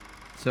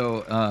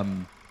So,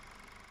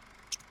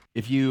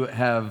 if you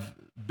have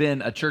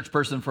been a church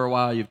person for a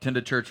while, you've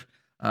attended church,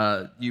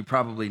 you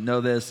probably know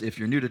this. If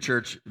you're new to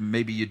church,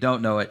 maybe you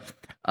don't know it.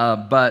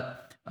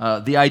 But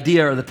the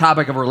idea or the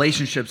topic of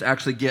relationships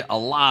actually gets a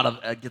lot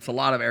of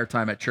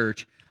airtime at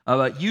church.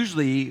 But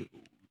usually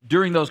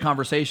during those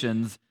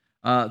conversations,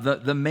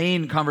 the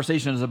main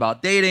conversation is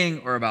about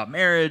dating or about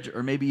marriage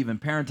or maybe even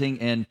parenting.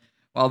 And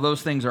while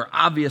those things are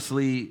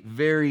obviously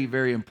very,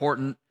 very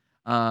important,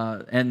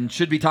 and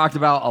should be talked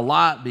about a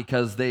lot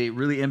because they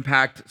really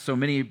impact so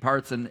many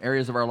parts and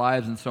areas of our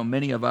lives and so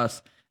many of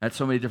us at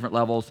so many different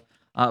levels.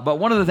 But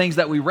one of the things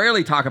that we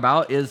rarely talk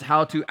about is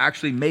how to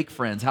actually make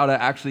friends, how to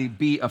actually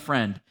be a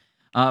friend.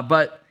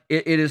 But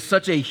it is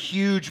such a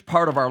huge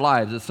part of our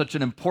lives. It's such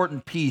an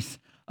important piece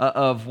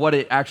of what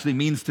it actually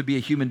means to be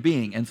a human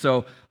being. And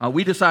so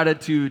we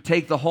decided to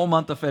take the whole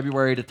month of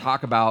February to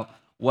talk about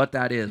what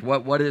that is.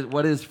 What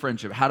is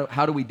friendship?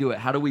 How do we do it?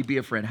 How do we be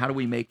a friend? How do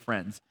we make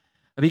friends?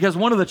 Because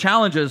one of the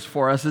challenges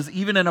for us is,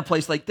 even in a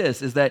place like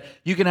this, is that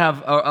you can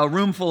have a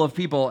room full of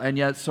people, and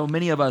yet so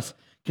many of us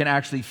can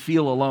actually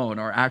feel alone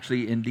or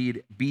actually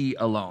indeed be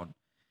alone.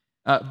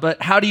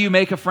 But how do you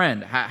make a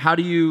friend? How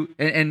do you,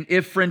 and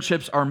if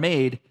friendships are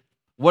made,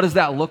 what does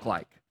that look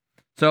like?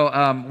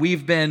 So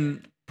we've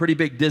been pretty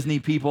big Disney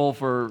people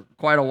for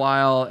quite a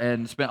while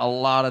and spent a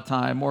lot of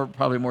time,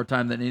 probably more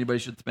time than anybody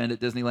should spend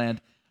at Disneyland.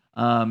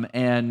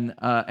 And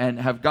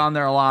have gone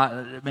there a lot.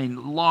 I mean,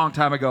 a long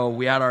time ago,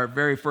 we had our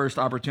very first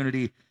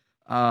opportunity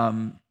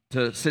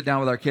to sit down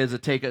with our kids to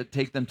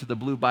take them to the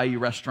Blue Bayou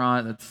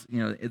restaurant. That's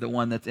the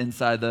one that's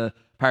inside the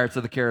Pirates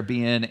of the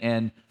Caribbean.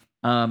 And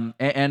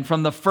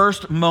from the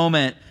first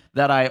moment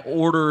that I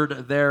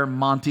ordered their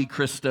Monte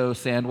Cristo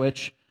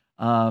sandwich,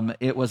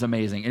 it was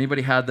amazing.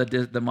 Anybody had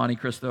the Monte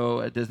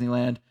Cristo at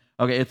Disneyland?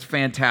 Okay, it's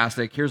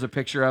fantastic. Here's a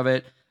picture of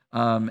it.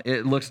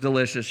 It looks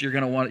delicious. You're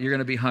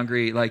gonna be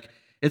hungry.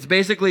 It's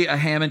basically a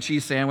ham and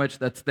cheese sandwich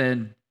that's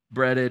then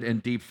breaded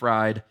and deep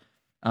fried.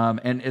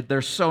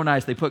 They're so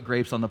nice. They put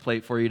grapes on the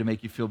plate for you to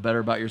make you feel better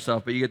about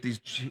yourself. But you get these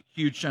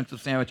huge chunks of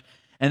sandwich,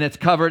 and it's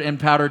covered in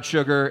powdered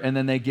sugar, and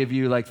then they give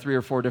you like 3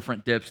 or 4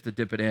 different dips to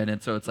dip it in.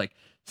 And so it's like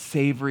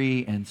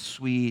savory and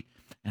sweet,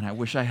 and I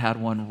wish I had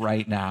one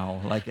right now.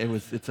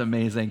 It's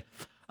amazing.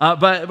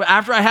 But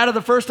after I had it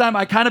the first time,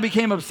 I kind of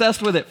became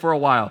obsessed with it for a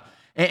while.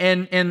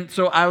 And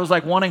so I was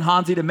like wanting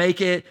Hansi to make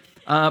it.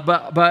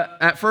 But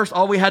at first,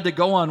 all we had to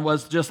go on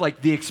was just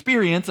like the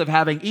experience of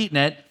having eaten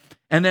it,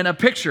 and then a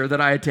picture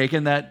that I had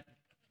taken that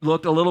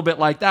looked a little bit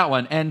like that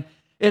one. And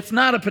it's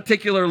not a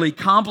particularly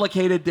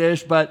complicated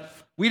dish, but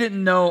we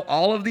didn't know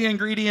all of the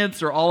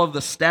ingredients or all of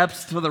the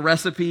steps to the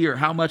recipe or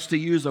how much to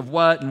use of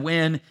what and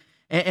when.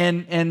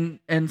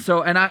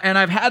 So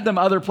I've had them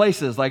other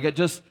places.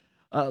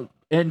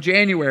 In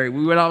January,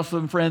 we went out with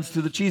some friends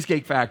to the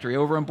Cheesecake Factory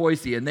over in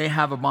Boise, and they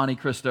have a Monte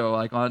Cristo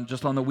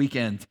on the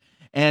weekends.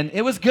 And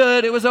it was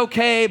good, it was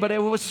okay, but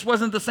it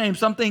wasn't the same.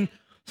 Something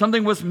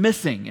was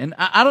missing. And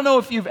I don't know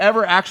if you've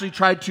ever actually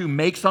tried to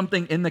make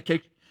something in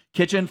the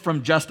kitchen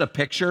from just a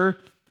picture,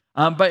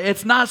 but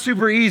it's not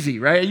super easy,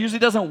 right? It usually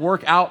doesn't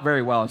work out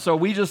very well. And so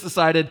we just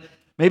decided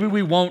maybe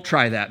we won't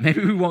try that.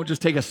 Maybe we won't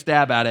just take a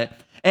stab at it.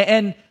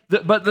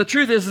 But the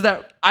truth is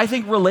that I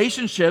think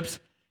relationships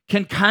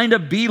can kind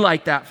of be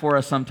like that for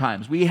us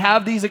sometimes. We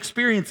have these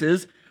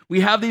experiences. We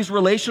have these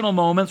relational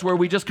moments where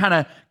we just kind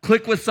of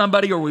click with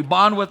somebody or we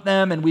bond with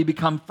them and we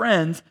become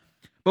friends,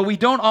 but we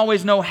don't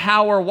always know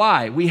how or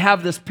why. We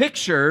have this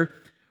picture.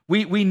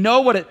 We know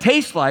what it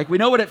tastes like. We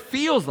know what it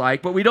feels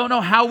like, but we don't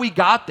know how we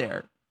got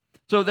there.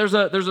 So there's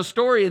a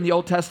story in the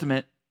Old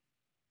Testament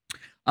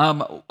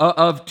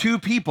of 2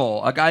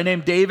 people, a guy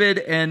named David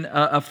and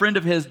a friend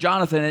of his,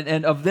 Jonathan,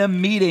 and of them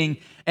meeting,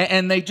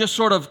 and they just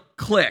sort of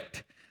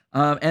clicked,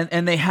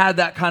 and they had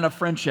that kind of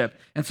friendship.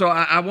 And so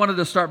I wanted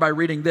to start by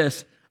reading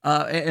this.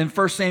 In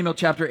 1 Samuel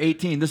chapter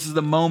 18, this is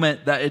the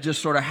moment that it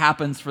just sort of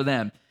happens for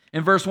them.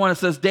 In verse 1, it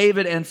says,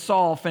 David and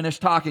Saul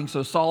finished talking.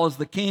 So Saul is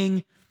the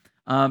king,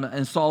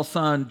 and Saul's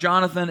son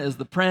Jonathan is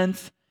the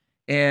prince,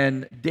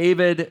 and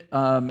David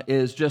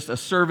is just a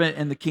servant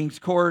in the king's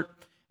court.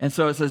 And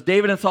so it says,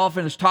 David and Saul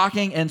finished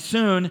talking, and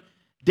soon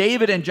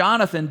David and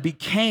Jonathan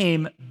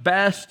became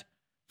best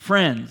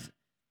friends.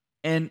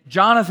 And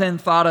Jonathan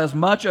thought as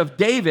much of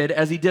David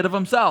as he did of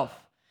himself.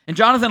 And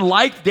Jonathan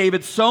liked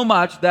David so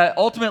much that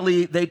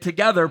ultimately they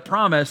together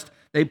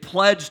they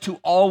pledged to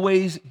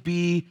always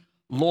be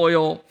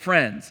loyal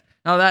friends.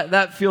 Now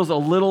that feels a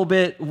little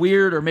bit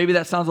weird, or maybe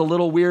that sounds a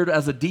little weird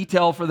as a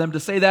detail for them to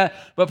say that.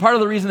 But part of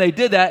the reason they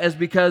did that is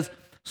because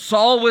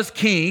Saul was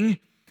king,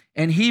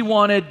 and he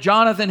wanted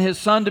Jonathan, his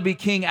son, to be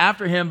king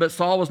after him, but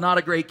Saul was not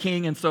a great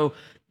king. And so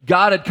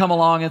God had come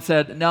along and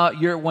said, no,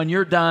 when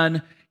you're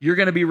done, you're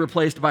going to be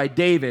replaced by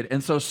David.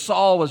 And so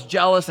Saul was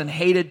jealous and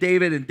hated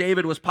David, and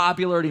David was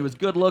popular, and he was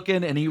good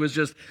looking, and he was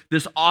just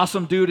this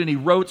awesome dude, and he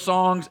wrote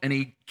songs, and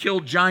he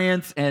killed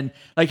giants, and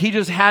he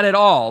just had it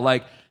all.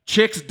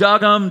 Chicks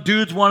dug him,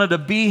 dudes wanted to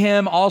be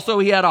him. Also,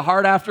 he had a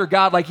heart after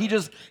God.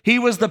 He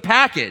was the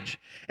package.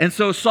 And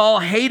so Saul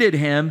hated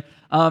him,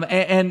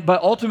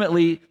 But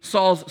ultimately,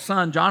 Saul's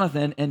son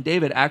Jonathan and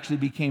David actually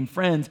became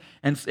friends,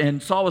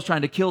 and Saul was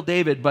trying to kill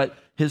David, but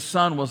his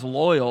son was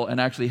loyal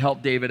and actually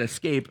helped David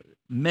escape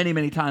many,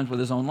 many times with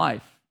his own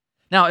life.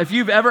 Now, if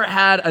you've ever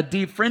had a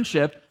deep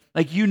friendship,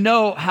 like you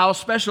know how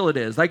special it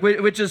is, like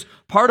which is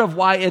part of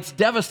why it's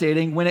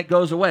devastating when it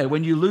goes away,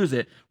 when you lose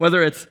it,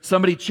 whether it's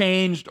somebody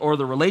changed or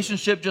the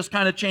relationship just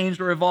kind of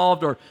changed or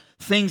evolved or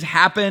things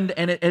happened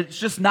and it's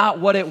just not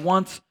what it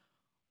once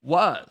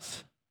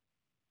was.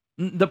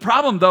 The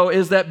problem, though,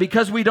 is that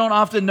because we don't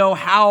often know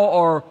how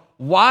or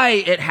why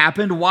it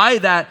happened, why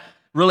that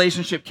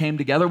relationship came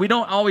together, we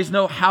don't always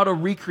know how to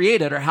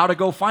recreate it or how to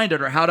go find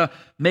it or how to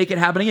make it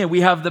happen again.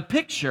 We have the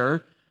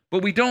picture,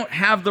 but we don't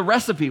have the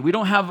recipe. We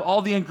don't have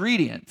all the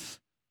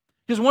ingredients.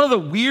 Because one of the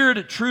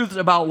weird truths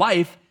about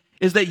life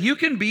is that you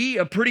can be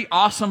a pretty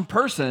awesome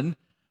person,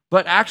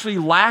 but actually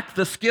lack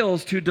the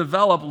skills to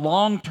develop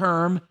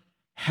long-term,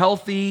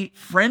 healthy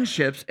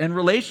friendships and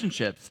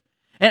relationships.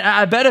 And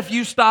I bet if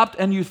you stopped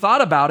and you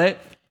thought about it,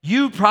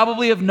 you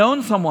probably have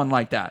known someone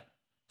like that.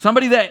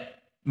 Somebody that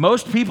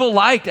most people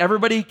liked,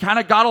 everybody kind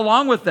of got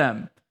along with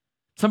them.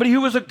 Somebody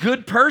who was a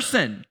good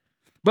person.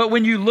 But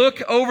when you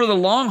look over the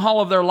long haul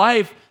of their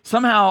life,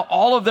 somehow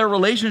all of their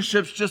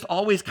relationships just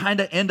always kind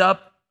of end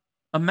up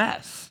a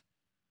mess.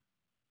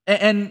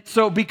 And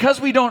so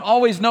because we don't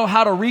always know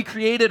how to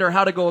recreate it or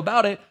how to go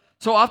about it,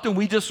 so often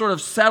we just sort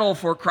of settle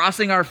for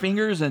crossing our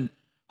fingers and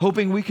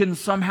hoping we can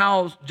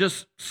somehow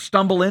just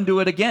stumble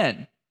into it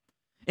again.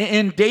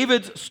 In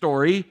David's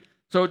story,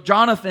 so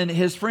Jonathan,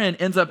 his friend,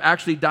 ends up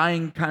actually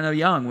dying kind of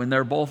young when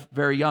they're both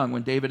very young,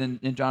 when David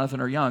and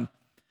Jonathan are young.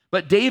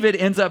 But David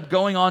ends up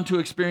going on to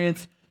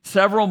experience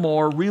several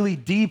more really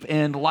deep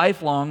and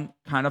lifelong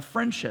kind of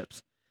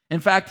friendships. In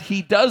fact,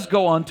 he does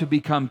go on to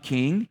become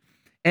king,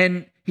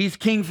 and he's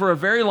king for a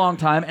very long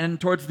time, and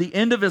towards the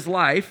end of his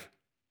life,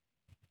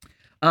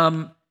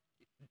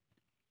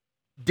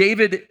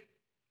 David,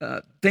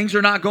 things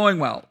are not going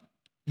well.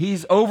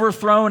 He's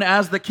overthrown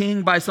as the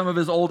king by some of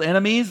his old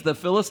enemies, the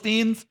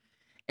Philistines.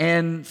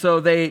 And so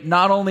they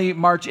not only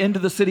march into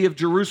the city of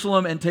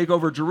Jerusalem and take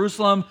over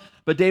Jerusalem,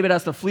 but David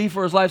has to flee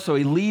for his life. So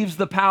he leaves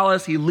the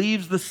palace, he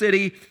leaves the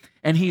city,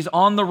 and he's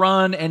on the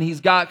run, and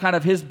he's got kind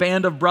of his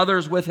band of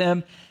brothers with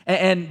him.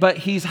 But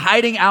he's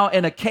hiding out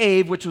in a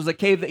cave, which was a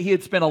cave that he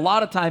had spent a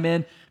lot of time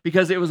in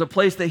because it was a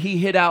place that he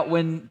hid out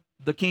when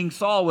the King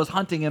Saul was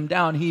hunting him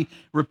down. He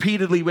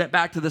repeatedly went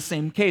back to the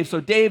same cave.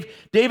 So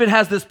David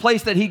has this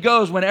place that he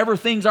goes whenever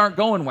things aren't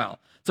going well.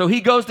 So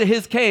he goes to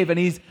his cave and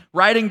he's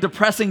writing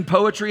depressing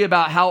poetry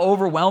about how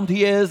overwhelmed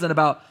he is and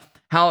about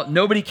how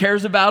nobody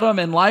cares about him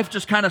and life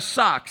just kind of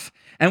sucks.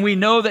 And we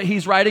know that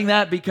he's writing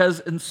that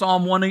because in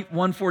Psalm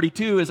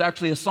 142 is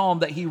actually a psalm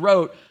that he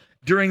wrote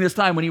during this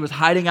time when he was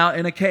hiding out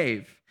in a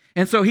cave.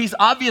 And so he's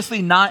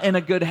obviously not in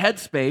a good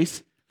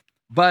headspace,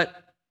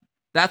 but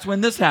that's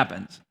when this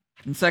happens.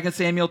 In 2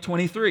 Samuel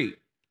 23,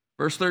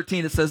 verse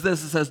 13, it says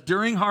this. It says,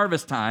 during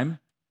harvest time,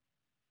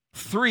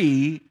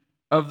 3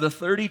 of the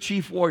 30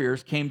 chief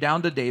warriors came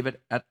down to David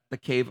at the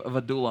cave of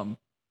Adullam.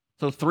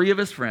 So 3 of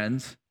his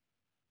friends,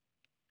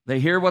 they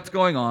hear what's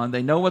going on.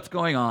 They know what's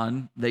going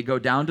on. They go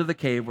down to the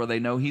cave where they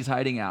know he's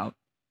hiding out,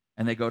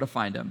 and they go to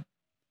find him.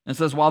 And it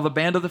says, while the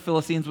band of the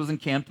Philistines was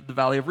encamped at the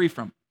valley of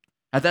Rephaim.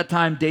 At that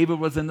time, David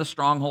was in the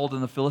stronghold,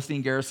 and the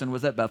Philistine garrison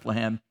was at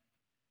Bethlehem.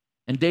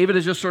 And David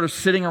is just sort of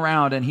sitting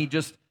around, and he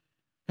just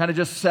kind of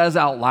just says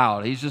out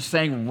loud. He's just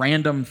saying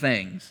random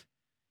things.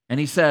 And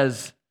he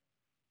says,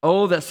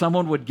 oh, that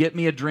someone would get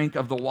me a drink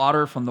of the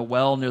water from the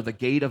well near the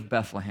gate of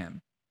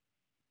Bethlehem.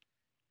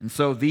 And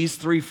so these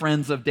 3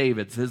 friends of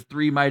David's, his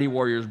 3 mighty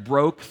warriors,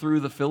 broke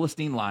through the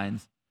Philistine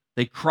lines.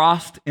 They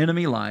crossed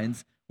enemy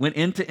lines, went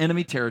into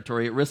enemy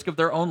territory at risk of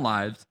their own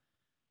lives,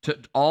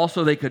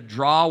 also they could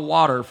draw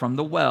water from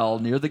the well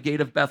near the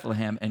gate of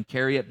Bethlehem and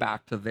carry it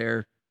back to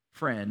their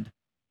friend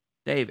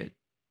David.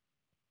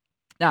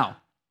 Now,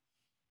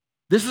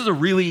 this is a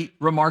really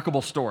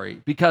remarkable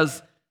story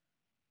because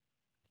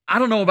I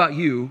don't know about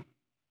you,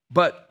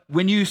 but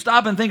when you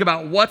stop and think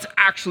about what's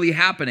actually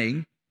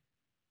happening,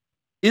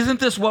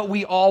 isn't this what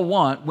we all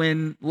want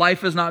when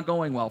life is not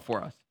going well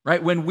for us,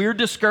 right? When we're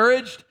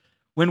discouraged,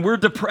 when we're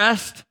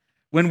depressed,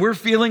 when we're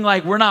feeling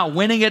like we're not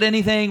winning at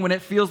anything, when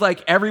it feels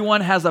like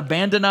everyone has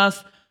abandoned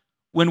us,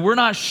 when we're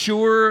not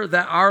sure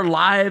that our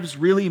lives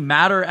really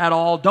matter at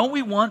all, don't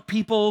we want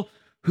people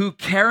who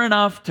care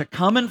enough to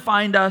come and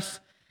find us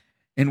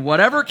in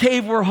whatever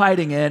cave we're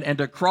hiding in and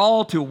to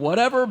crawl to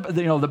whatever,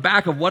 the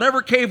back of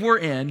whatever cave we're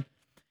in,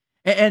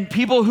 and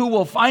people who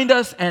will find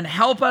us and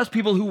help us,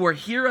 people who will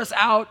hear us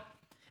out,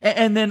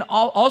 and then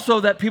also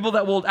that people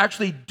that will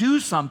actually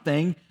do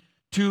something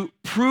to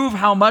prove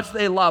how much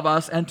they love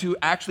us and to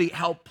actually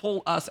help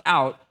pull us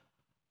out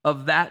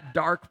of that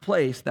dark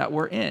place that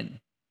we're in.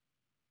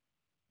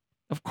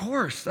 Of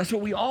course, that's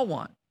what we all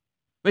want.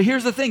 But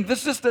here's the thing,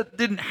 this just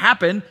didn't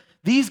happen.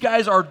 These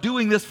guys are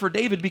doing this for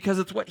David because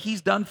it's what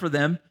he's done for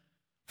them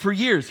for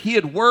years. He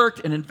had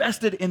worked and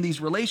invested in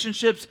these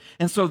relationships,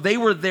 and so they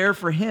were there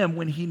for him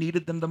when he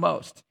needed them the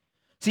most.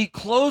 See,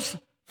 close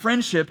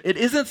friendship, it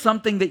isn't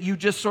something that you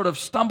just sort of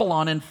stumble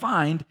on and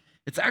find.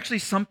 It's actually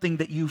something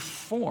that you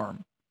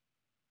form.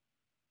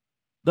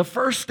 The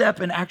first step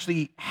in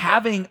actually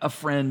having a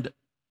friend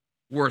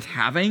worth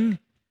having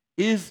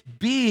is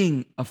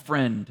being a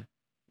friend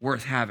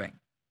worth having.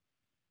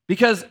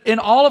 Because in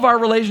all of our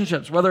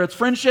relationships, whether it's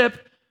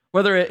friendship,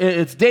 whether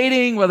it's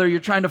dating, whether you're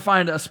trying to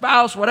find a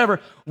spouse, whatever,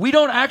 we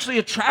don't actually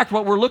attract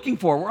what we're looking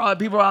for. We're all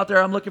people out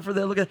there, I'm looking for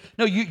this.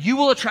 No, you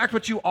will attract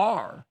what you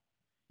are.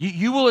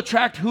 You will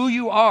attract who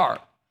you are.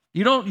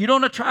 You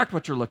don't attract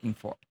what you're looking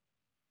for.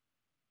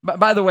 But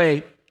by the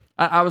way,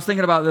 I was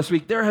thinking about this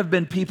week, there have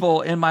been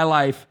people in my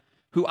life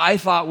who I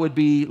thought would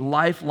be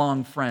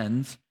lifelong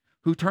friends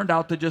who turned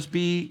out to just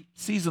be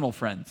seasonal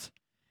friends.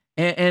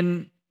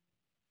 And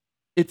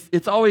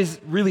it's always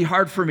really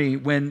hard for me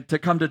to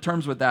come to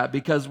terms with that,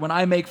 because when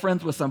I make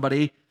friends with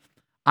somebody,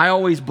 I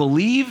always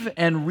believe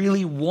and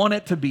really want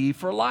it to be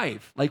for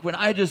life. Like when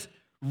I just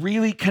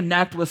really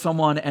connect with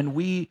someone and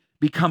we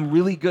become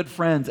really good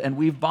friends and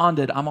we've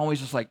bonded, I'm always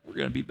just like, we're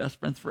going to be best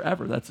friends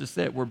forever. That's just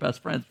it. We're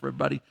best friends for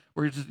everybody.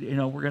 We're just, we're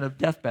going to have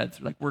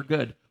deathbeds. Like we're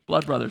good.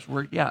 Blood brothers.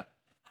 Yeah.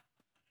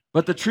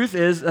 But the truth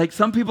is, like,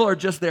 some people are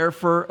just there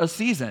for a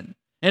season.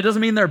 And it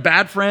doesn't mean they're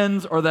bad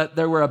friends or that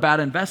they were a bad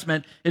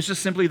investment. It's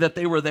just simply that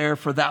they were there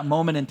for that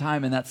moment in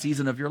time in that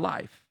season of your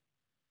life.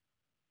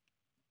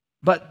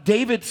 But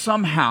David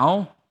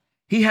somehow,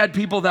 he had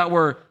people that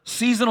were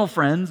seasonal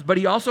friends, but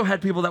he also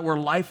had people that were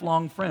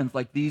lifelong friends,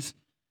 like these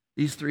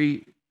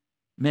three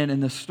men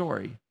in this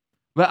story.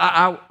 But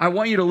I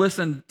want you to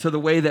listen to the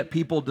way that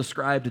people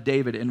described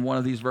David in one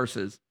of these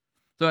verses.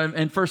 So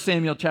in 1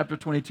 Samuel chapter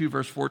 22,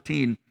 verse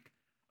 14,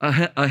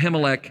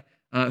 Ahimelech,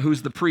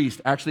 who's the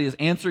priest, actually is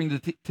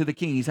answering to the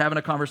king. He's having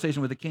a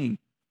conversation with the king.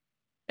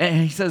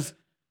 And he says,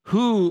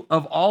 who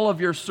of all of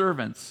your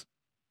servants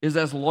is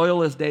as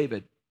loyal as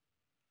David,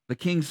 the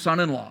king's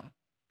son-in-law,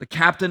 the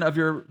captain of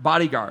your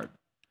bodyguard?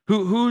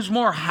 Who's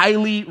more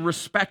highly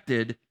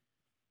respected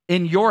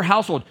in your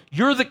household?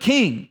 You're the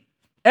king.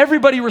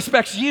 Everybody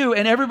respects you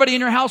and everybody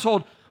in your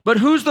household, but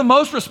who's the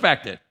most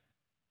respected?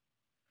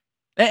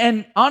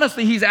 And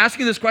honestly, he's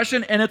asking this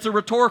question, and it's a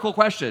rhetorical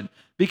question,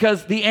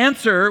 because the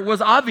answer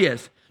was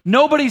obvious.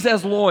 Nobody's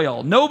as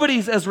loyal.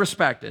 Nobody's as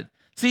respected.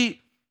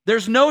 See,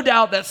 there's no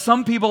doubt that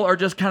some people are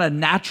just kind of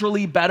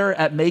naturally better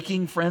at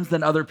making friends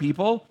than other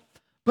people,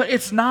 but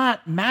it's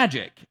not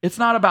magic. It's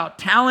not about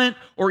talent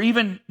or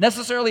even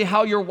necessarily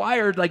how you're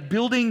wired. Like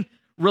building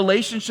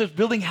relationships,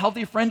 building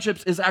healthy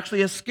friendships is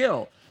actually a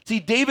skill.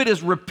 See, David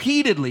is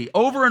repeatedly,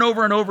 over and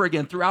over and over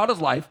again throughout his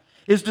life,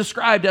 is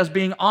described as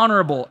being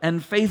honorable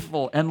and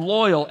faithful and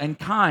loyal and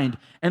kind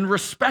and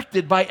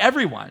respected by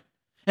everyone.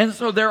 And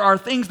so there are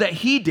things that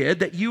he did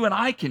that you and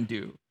I can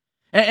do.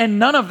 And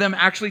none of them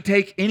actually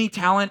take any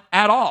talent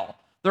at all.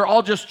 They're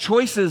all just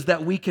choices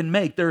that we can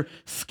make. They're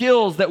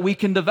skills that we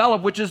can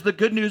develop, which is the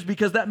good news,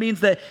 because that means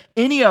that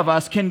any of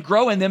us can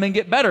grow in them and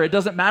get better. It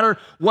doesn't matter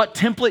what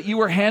template you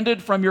were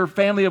handed from your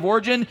family of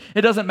origin.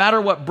 It doesn't matter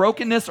what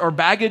brokenness or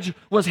baggage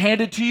was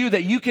handed to you,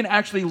 that you can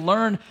actually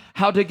learn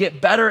how to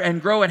get better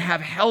and grow and have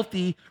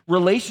healthy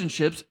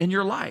relationships in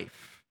your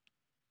life.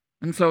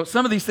 And so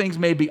some of these things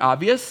may be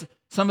obvious.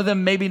 Some of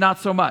them maybe not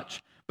so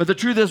much. But the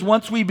truth is,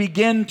 once we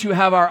begin to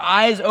have our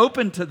eyes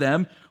open to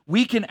them,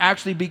 we can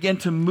actually begin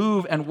to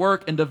move and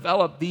work and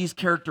develop these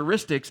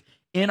characteristics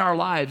in our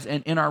lives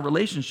and in our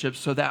relationships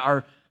so that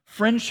our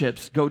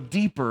friendships go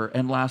deeper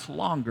and last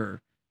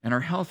longer and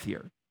are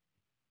healthier.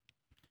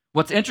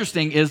 What's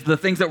interesting is the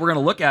things that we're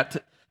going to look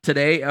at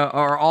today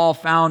are all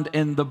found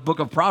in the book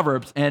of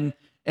Proverbs, and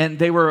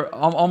they were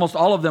almost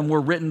all of them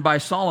were written by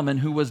Solomon,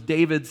 who was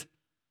David's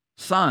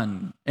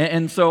son.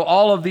 And so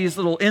all of these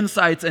little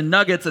insights and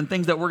nuggets and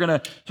things that we're going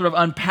to sort of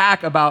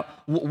unpack about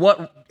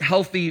what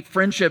healthy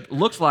friendship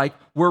looks like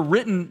were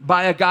written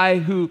by a guy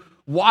who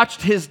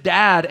watched his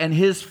dad and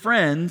his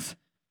friends,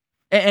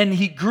 and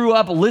he grew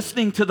up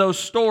listening to those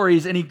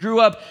stories, and he grew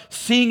up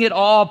seeing it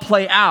all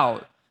play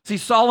out. See,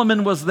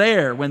 Solomon was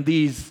there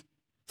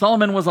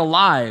Solomon was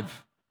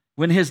alive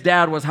when his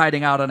dad was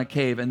hiding out in a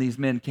cave and these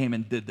men came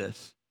and did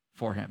this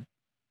for him.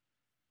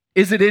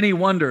 Is it any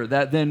wonder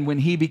that then when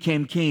he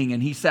became king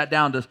and he sat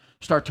down to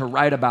start to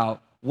write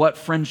about what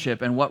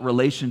friendship and what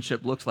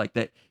relationship looks like,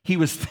 that he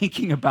was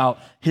thinking about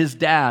his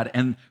dad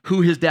and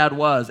who his dad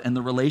was and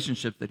the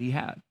relationship that he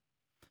had?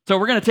 So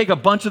we're going to take a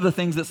bunch of the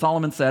things that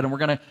Solomon said,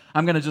 and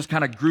I'm going to just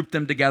kind of group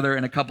them together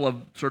in a couple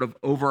of sort of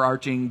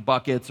overarching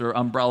buckets or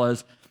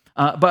umbrellas.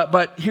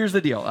 But here's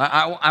the deal.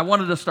 I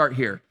wanted to start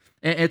here.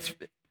 It's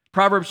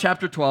Proverbs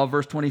chapter 12,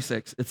 verse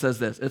 26. It says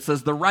this. It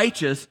says, "The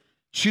righteous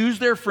choose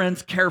their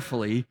friends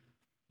carefully,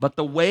 but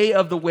the way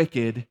of the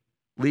wicked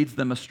leads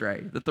them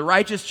astray." That the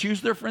righteous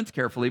choose their friends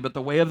carefully, but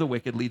the way of the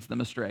wicked leads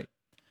them astray.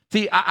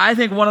 See, I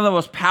think one of the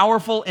most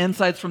powerful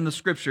insights from the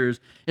scriptures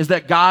is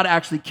that God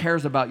actually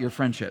cares about your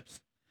friendships,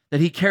 that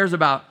he cares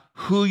about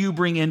who you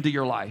bring into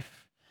your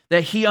life,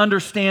 that he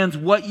understands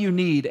what you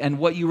need and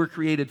what you were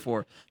created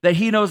for, that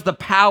he knows the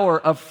power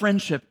of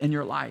friendship in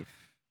your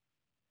life.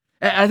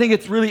 I think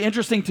it's really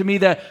interesting to me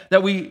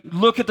that we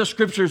look at the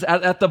scriptures,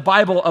 at the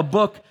Bible, a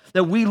book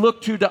that we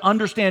look to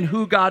understand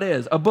who God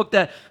is, a book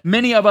that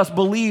many of us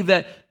believe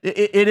that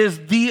it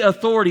is the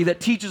authority that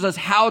teaches us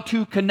how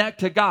to connect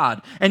to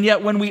God. And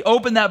yet when we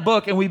open that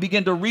book and we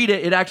begin to read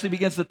it, it actually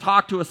begins to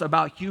talk to us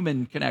about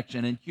human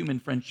connection and human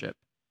friendship.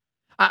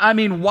 I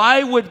mean,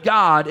 why would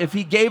God, if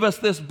he gave us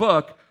this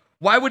book,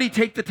 why would he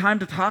take the time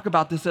to talk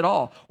about this at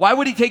all? Why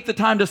would he take the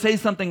time to say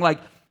something like,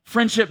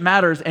 friendship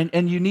matters,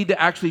 and you need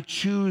to actually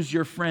choose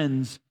your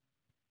friends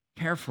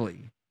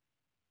carefully?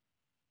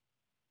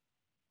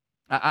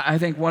 I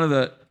think one of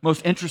the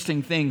most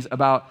interesting things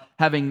about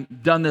having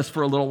done this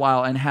for a little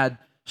while and had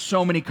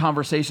so many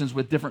conversations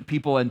with different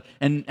people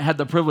and had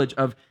the privilege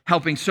of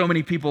helping so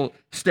many people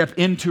step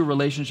into a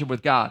relationship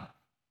with God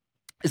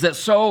is that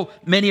so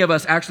many of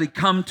us actually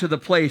come to the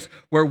place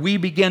where we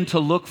begin to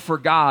look for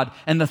God,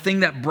 and the thing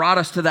that brought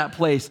us to that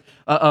place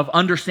of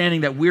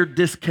understanding that we're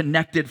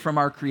disconnected from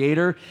our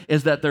Creator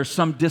is that there's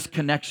some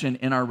disconnection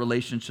in our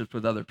relationships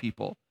with other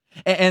people.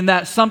 And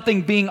that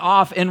something being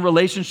off in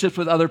relationships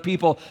with other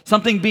people,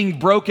 something being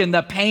broken,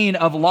 the pain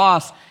of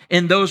loss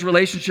in those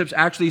relationships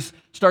actually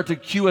start to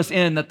cue us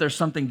in that there's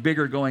something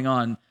bigger going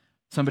on,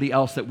 somebody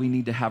else that we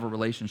need to have a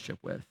relationship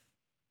with.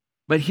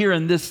 But here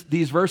in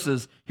these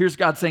verses, here's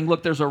God saying,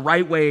 look, there's a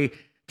right way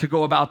to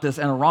go about this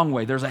and a wrong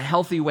way. There's a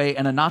healthy way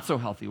and a not so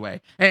healthy way.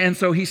 And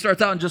so he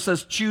starts out and just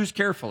says, choose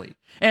carefully.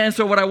 And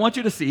so what I want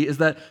you to see is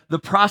that the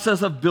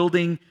process of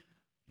building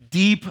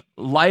deep,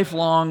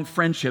 lifelong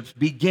friendships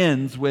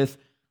begins with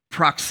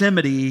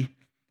proximity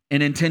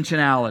and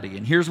intentionality.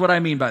 And here's what I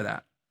mean by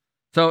that.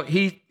 So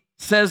he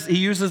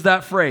uses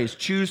that phrase,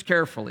 choose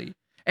carefully.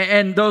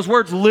 And those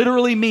words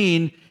literally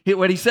mean,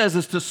 what he says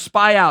is to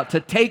spy out, to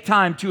take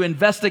time, to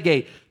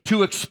investigate,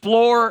 to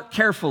explore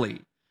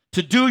carefully,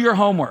 to do your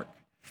homework.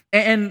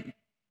 And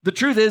the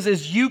truth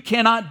is you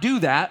cannot do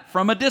that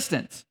from a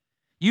distance.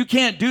 You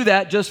can't do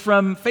that just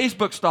from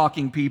Facebook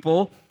stalking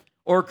people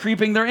or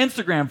creeping their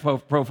Instagram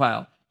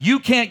profile. You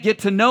can't get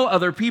to know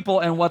other people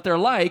and what they're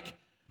like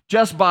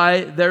just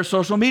by their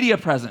social media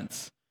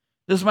presence.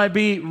 This might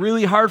be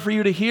really hard for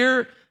you to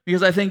hear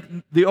because I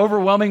think the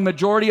overwhelming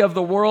majority of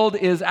the world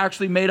is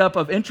actually made up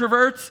of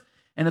introverts,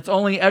 and it's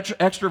only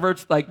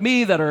extroverts like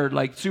me that are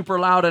like super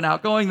loud and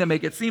outgoing that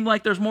make it seem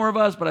like there's more of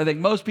us, but I think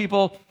most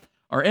people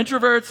are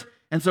introverts.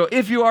 And so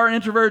if you are an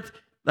introvert,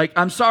 like,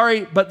 I'm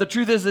sorry, but the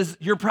truth is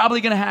you're probably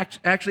going to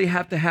actually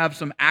have to have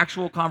some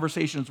actual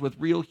conversations with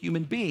real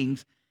human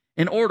beings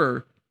in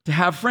order to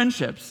have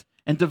friendships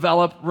and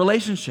develop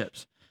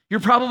relationships.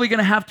 You're probably going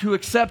to have to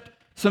accept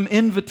some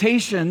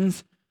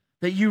invitations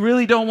that you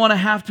really don't want to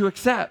have to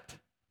accept.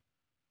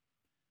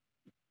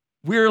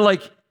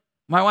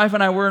 My wife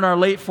and I were in our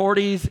late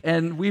 40s,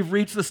 and we've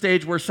reached the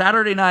stage where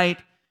Saturday night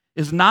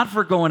is not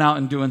for going out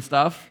and doing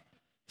stuff.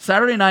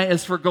 Saturday night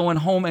is for going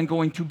home and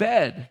going to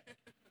bed,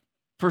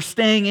 for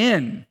staying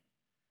in.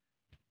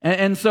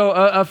 And so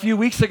a few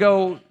weeks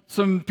ago,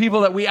 some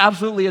people that we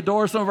absolutely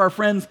adore, some of our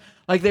friends,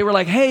 they were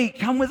like, hey,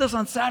 come with us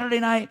on Saturday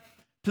night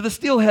to the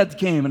Steelheads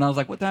game. And I was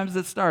like, what time does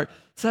it start?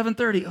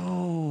 7:30.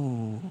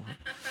 Oh.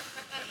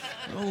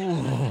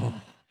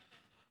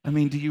 I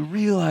mean, do you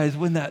realize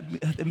when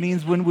that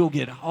means when we'll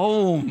get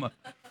home?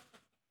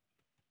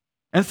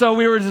 And so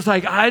we were just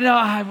like, I know,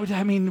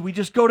 I mean, we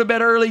just go to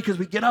bed early because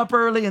we get up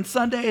early, and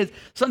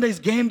Sunday's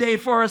game day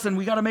for us, and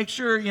we got to make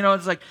sure,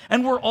 it's like,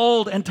 and we're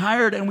old and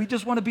tired, and we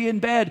just want to be in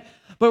bed.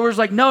 But we're just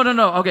like, no.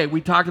 Okay,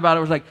 we talked about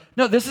it. We're like,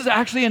 no, this is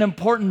actually an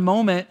important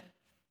moment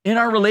in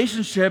our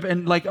relationship,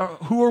 and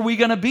who are we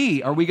going to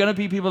be? Are we going to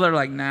be people that are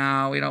like,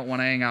 no, we don't want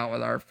to hang out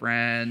with our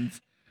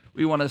friends.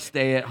 We want to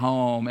stay at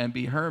home and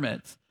be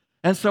hermits.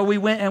 And so we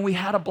went and we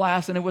had a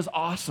blast, and it was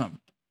awesome.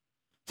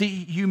 See,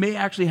 you may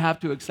actually have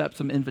to accept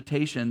some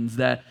invitations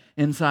that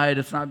inside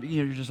it's not,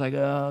 you're just like,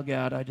 oh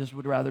God, I just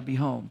would rather be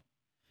home.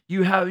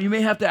 You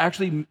may have to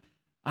actually,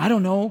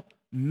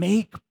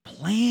 make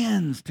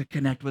plans to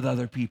connect with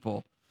other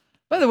people.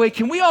 By the way,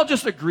 can we all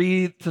just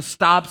agree to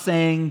stop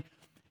saying,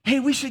 hey,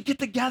 we should get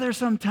together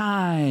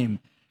sometime?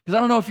 Because I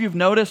don't know if you've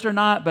noticed or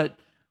not, but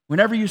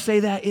whenever you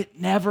say that, it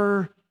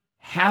never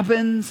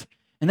happens.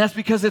 And that's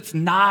because it's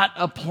not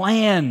a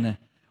plan.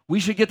 We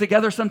should get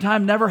together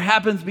sometime never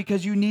happens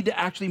because you need to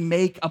actually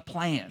make a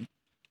plan.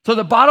 So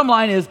the bottom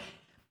line is,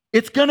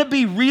 it's going to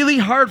be really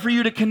hard for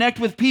you to connect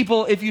with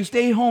people if you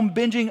stay home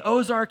binging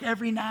Ozark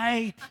every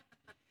night.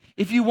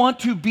 If you want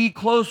to be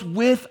close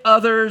with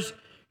others,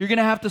 you're going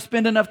to have to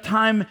spend enough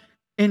time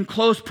in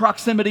close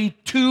proximity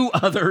to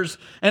others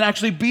and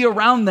actually be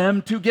around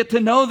them to get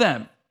to know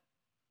them.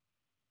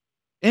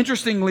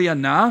 Interestingly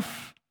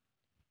enough,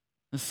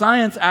 the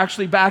science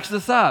actually backs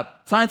this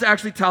up. Science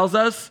actually tells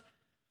us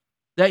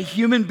that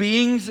human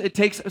beings, it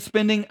takes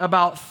spending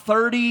about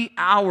 30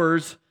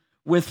 hours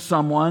with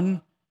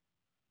someone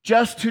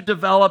just to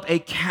develop a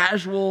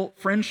casual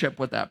friendship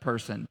with that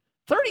person.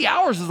 30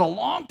 hours is a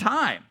long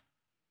time.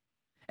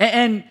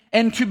 And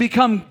to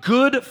become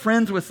good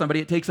friends with somebody,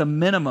 it takes a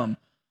minimum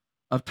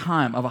of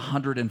time of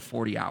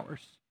 140 hours.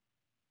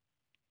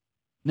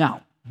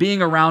 Now,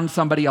 being around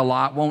somebody a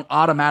lot won't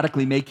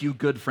automatically make you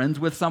good friends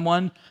with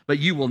someone, but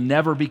you will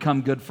never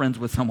become good friends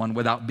with someone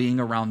without being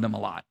around them a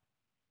lot.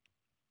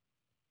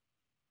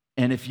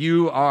 And if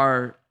you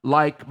are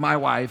like my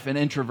wife, an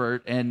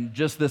introvert, and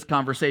just this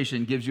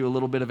conversation gives you a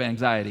little bit of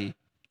anxiety,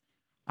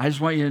 I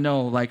just want you to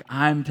know, like,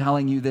 I'm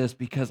telling you this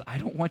because I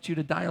don't want you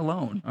to die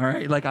alone, all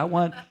right? Like, I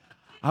want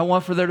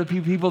for there to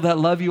be people that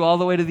love you all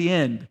the way to the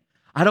end.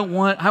 I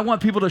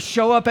want people to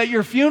show up at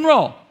your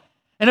funeral.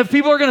 And if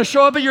people are going to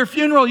show up at your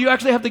funeral, you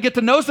actually have to get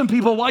to know some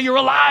people while you're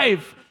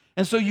alive.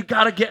 And so you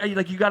got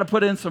to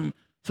put in some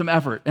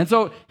effort. And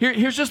so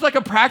here's just like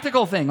a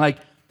practical thing, like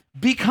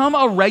become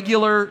a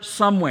regular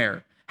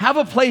somewhere. Have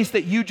a place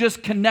that you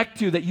just connect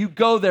to, that you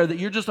go there, that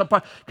you're just a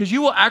part, because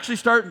you will actually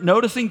start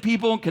noticing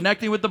people and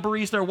connecting with the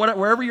barista or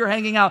wherever you're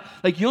hanging out.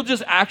 Like you'll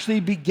just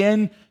actually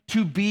begin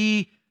to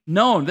be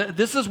known.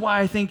 This is why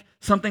I think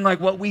something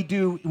like what we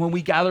do when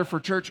we gather for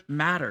church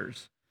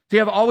matters. See,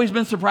 I've always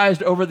been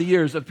surprised over the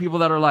years of people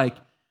that are like,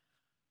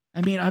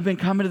 I mean, I've been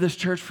coming to this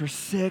church for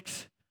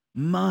 6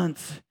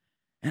 months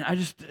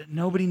and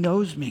nobody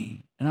knows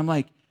me. And I'm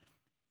like,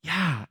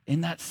 yeah,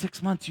 in that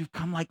 6 months, you've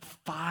come like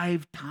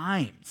 5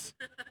 times.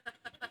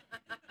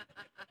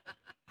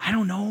 I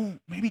don't know,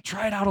 maybe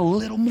try it out a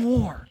little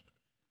more.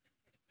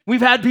 We've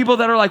had people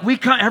that are like,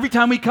 every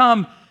time we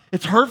come,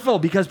 it's hurtful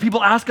because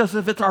people ask us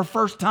if it's our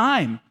first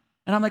time.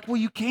 And I'm like, well,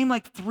 you came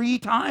like 3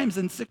 times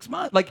in 6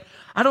 months. Like,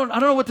 I don't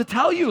know what to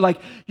tell you. Like,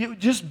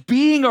 just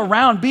being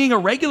around, being a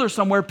regular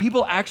somewhere,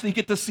 people actually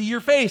get to see your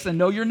face and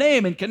know your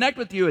name and connect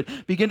with you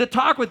and begin to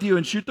talk with you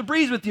and shoot the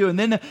breeze with you. And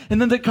then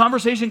the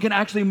conversation can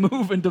actually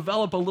move and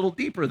develop a little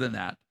deeper than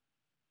that.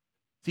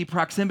 See,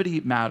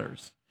 proximity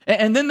matters.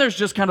 And then there's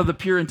just kind of the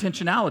pure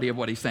intentionality of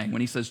what he's saying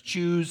when he says,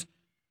 choose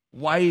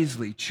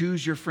wisely,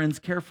 choose your friends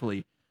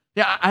carefully.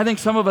 Yeah, I think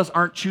some of us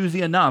aren't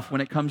choosy enough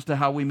when it comes to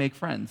how we make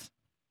friends.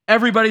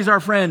 Everybody's our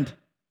friend.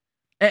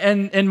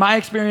 And in my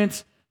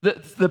experience,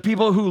 the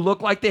people who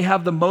look like they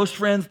have the most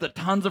friends, the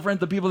tons of friends,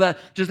 the people that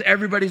just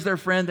everybody's their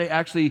friend, they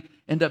actually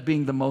end up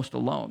being the most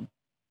alone.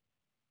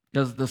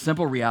 Because the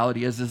simple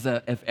reality is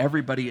that if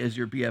everybody is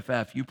your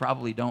BFF, you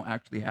probably don't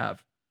actually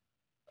have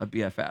a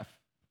BFF.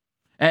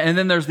 And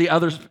then there's the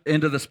other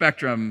end of the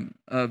spectrum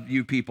of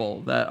you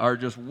people that are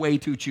just way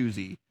too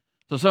choosy.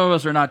 So some of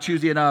us are not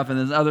choosy enough, and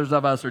then others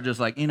of us are just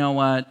like, you know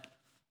what?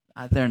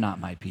 They're not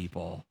my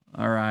people.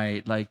 All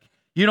right, like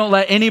you don't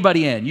let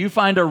anybody in. You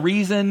find a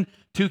reason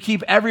to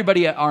keep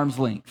everybody at arm's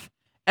length.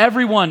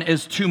 Everyone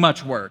is too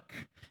much work.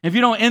 If you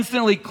don't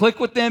instantly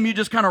click with them, you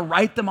just kind of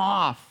write them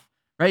off,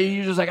 right?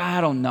 You're just like, I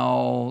don't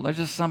know. There's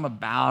just something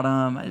about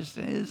them.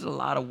 It's a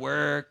lot of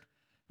work.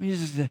 They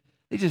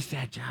just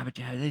had jabba.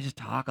 They just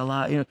talk a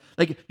lot.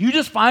 Like you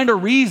just find a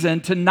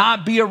reason to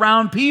not be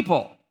around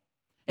people.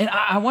 And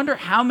I wonder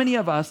how many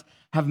of us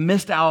have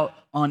missed out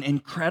on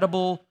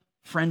incredible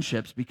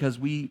friendships because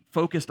we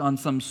focused on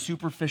some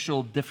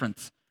superficial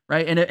difference,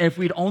 right? And if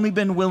we'd only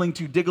been willing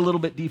to dig a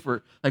little bit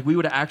deeper, like we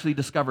would have actually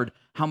discovered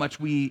how much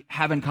we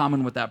have in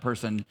common with that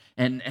person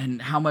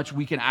and how much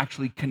we can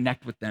actually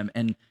connect with them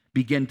and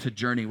begin to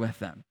journey with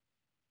them.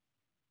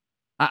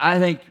 I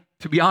think,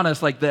 to be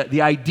honest, like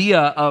the idea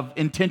of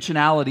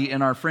intentionality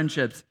in our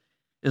friendships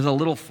is a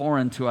little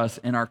foreign to us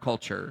in our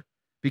culture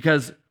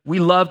because we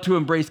love to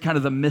embrace kind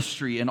of the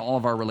mystery in all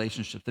of our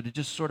relationships, that it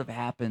just sort of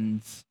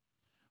happens.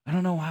 I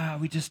don't know why.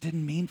 We just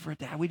didn't mean for it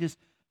to happen. We just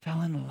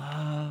fell in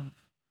love.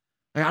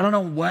 Like, I don't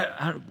know what.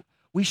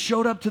 We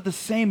showed up to the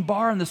same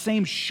bar in the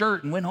same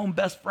shirt and went home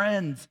best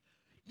friends.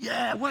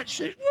 Yeah, what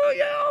shit? Oh,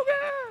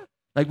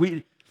 yeah,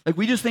 okay. Like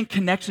we just think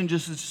connection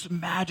just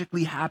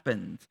magically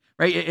happens,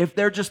 right? If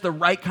they're just the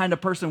right kind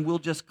of person, we'll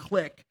just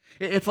click.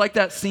 It's like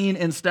that scene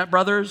in Step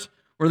Brothers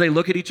where they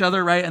look at each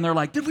other, right? And they're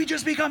like, did we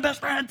just become best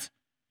friends?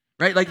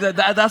 Right? Like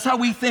that's how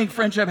we think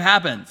friendship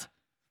happens,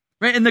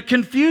 right? And the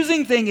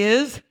confusing thing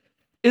is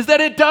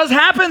that it does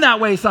happen that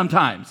way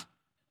sometimes.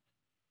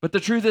 But the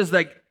truth is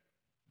that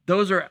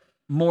those are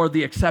more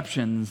the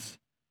exceptions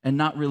and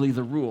not really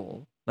the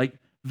rule. Like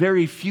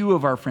very few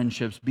of our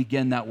friendships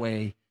begin that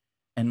way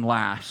and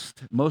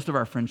last. Most of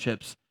our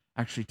friendships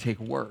actually take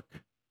work.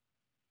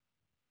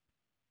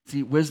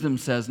 See, wisdom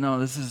says, no,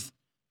 this is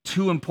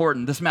too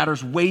important. This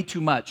matters way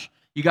too much.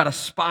 You got to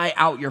spy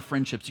out your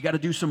friendships. You got to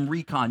do some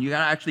recon. You got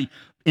to actually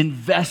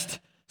invest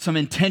some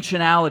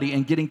intentionality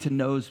in getting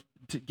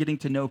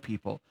to know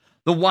people.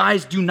 The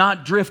wise do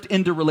not drift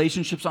into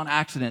relationships on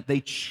accident. They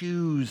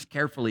choose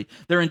carefully.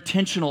 They're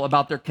intentional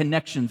about their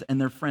connections and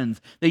their friends.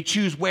 They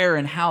choose where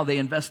and how they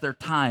invest their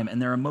time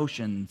and their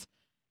emotions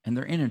and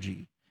their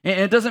energy. And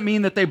it doesn't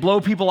mean that they blow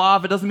people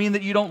off. It doesn't mean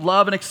that you don't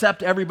love and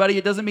accept everybody.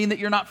 It doesn't mean that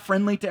you're not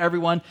friendly to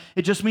everyone.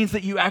 It just means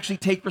that you actually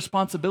take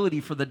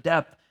responsibility for the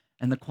depth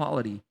and the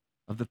quality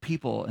of the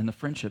people and the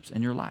friendships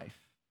in your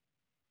life.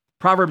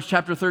 Proverbs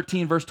chapter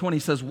 13, verse 20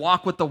 says,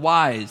 walk with the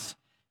wise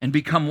and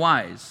become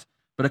wise.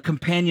 But a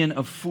companion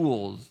of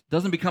fools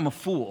doesn't become a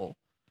fool.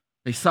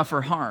 They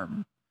suffer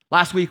harm.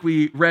 Last week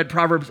we read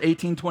Proverbs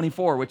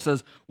 18:24, which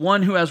says,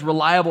 one who has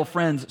reliable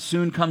friends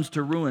soon comes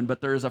to ruin,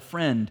 but there is a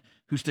friend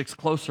who sticks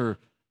closer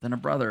than a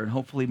brother, and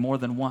hopefully more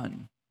than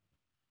one.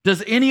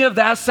 Does any of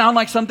that sound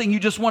like something you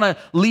just want to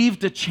leave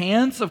to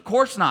chance? Of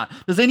course not.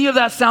 Does any of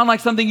that sound like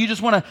something you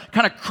just want to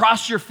kind of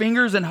cross your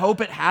fingers and hope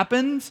it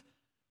happens?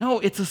 No,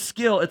 it's a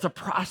skill, it's a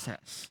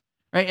process,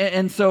 right?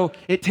 And so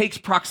it takes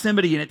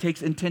proximity and it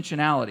takes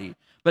intentionality.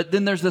 But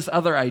then there's this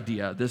other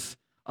idea, this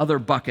other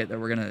bucket that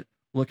we're going to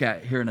look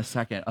at here in a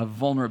second, of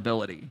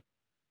vulnerability.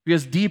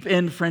 Because deep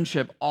in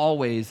friendship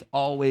always,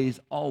 always,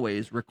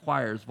 always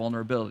requires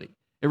vulnerability.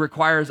 It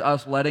requires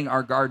us letting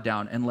our guard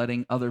down and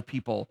letting other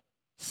people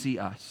see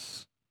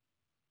us.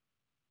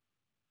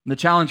 And the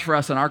challenge for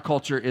us in our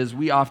culture is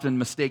we often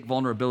mistake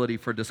vulnerability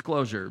for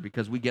disclosure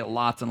because we get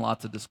lots and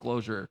lots of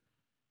disclosure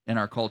in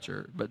our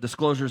culture. But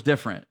disclosure is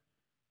different,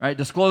 right?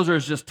 Disclosure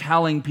is just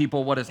telling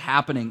people what is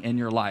happening in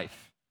your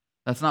life.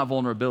 That's not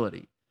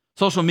vulnerability.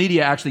 Social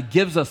media actually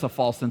gives us a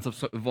false sense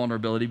of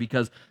vulnerability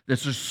because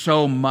there's just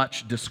so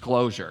much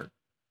disclosure.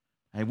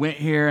 I went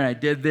here and I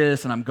did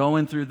this and I'm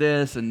going through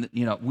this, and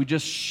we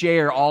just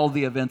share all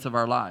the events of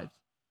our lives.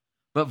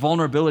 But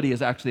vulnerability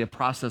is actually a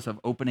process of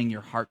opening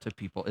your heart to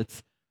people.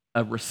 It's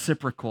a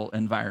reciprocal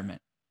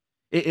environment.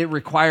 It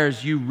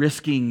requires you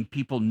risking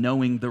people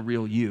knowing the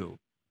real you.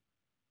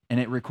 And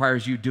it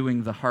requires you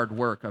doing the hard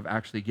work of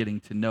actually getting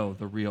to know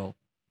the real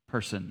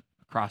person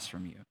across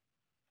from you.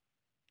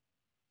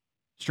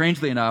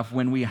 Strangely enough,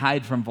 when we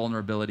hide from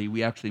vulnerability,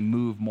 we actually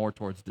move more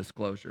towards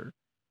disclosure.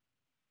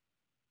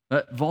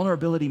 But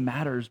vulnerability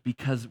matters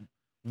because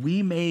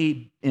we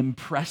may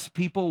impress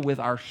people with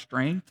our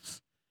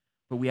strengths,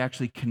 but we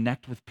actually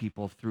connect with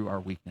people through our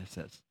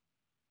weaknesses.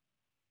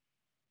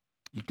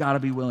 You've got to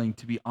be willing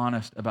to be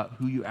honest about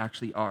who you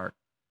actually are,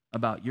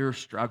 about your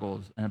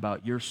struggles, and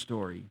about your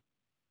story.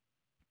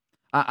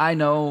 I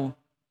know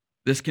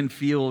this can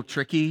feel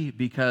tricky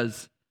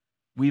because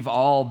we've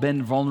all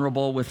been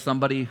vulnerable with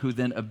somebody who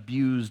then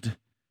abused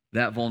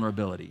that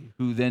vulnerability,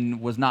 who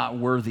then was not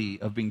worthy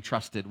of being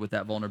trusted with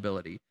that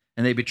vulnerability,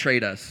 and they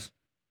betrayed us.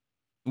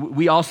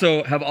 We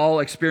also have all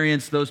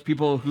experienced those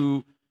people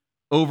who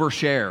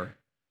overshare,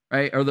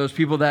 right? Or those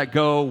people that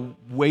go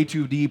way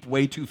too deep,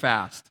 way too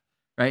fast,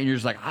 right? And you're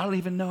just like, I don't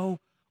even know.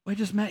 I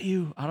just met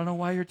you. I don't know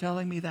why you're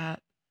telling me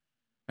that.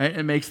 Right?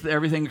 It makes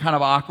everything kind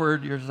of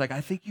awkward. You're just like,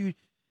 I think you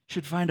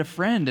should find a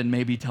friend and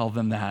maybe tell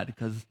them that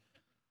because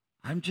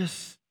I'm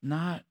just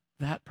not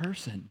that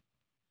person.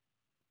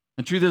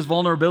 The truth is,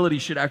 vulnerability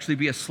should actually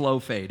be a slow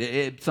fade.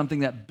 It's something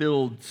that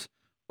builds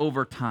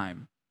over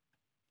time.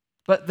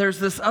 But there's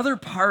this other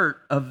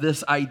part of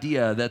this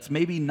idea that's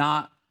maybe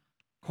not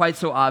quite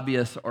so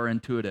obvious or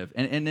intuitive.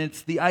 And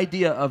it's the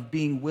idea of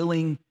being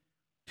willing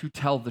to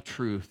tell the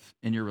truth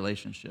in your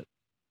relationship.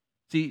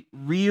 See,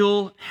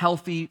 real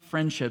healthy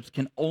friendships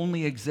can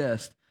only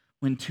exist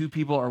when two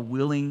people are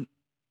willing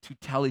to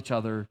tell each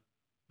other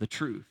the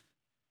truth.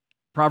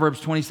 Proverbs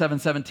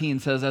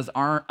 27:17 says, as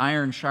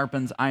iron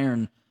sharpens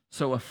iron,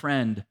 so a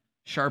friend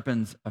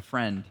sharpens a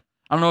friend.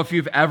 I don't know if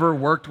you've ever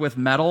worked with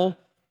metal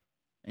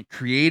and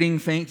creating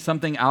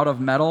something out of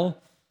metal,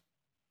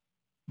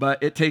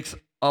 but it takes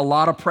a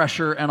lot of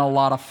pressure and a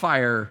lot of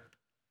fire.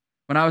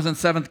 When I was in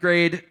 7th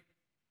grade,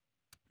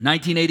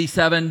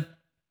 1987,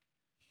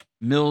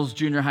 Mills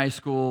Junior High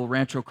School,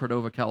 Rancho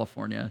Cordova,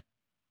 California.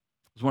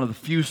 It was one of the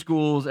few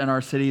schools in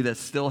our city that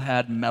still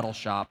had metal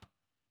shop.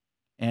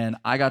 And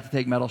I got to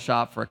take metal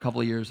shop for a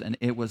couple of years, and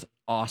it was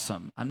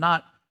awesome. I'm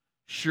not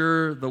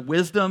sure the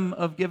wisdom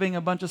of giving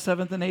a bunch of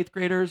 7th and 8th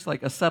graders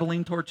like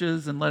acetylene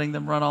torches and letting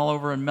them run all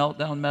over and melt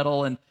down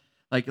metal and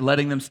like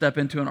letting them step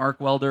into an arc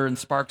welder and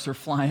sparks are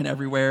flying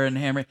everywhere and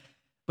hammering.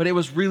 But it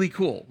was really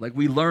cool. Like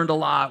we learned a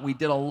lot. We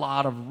did a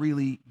lot of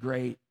really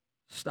great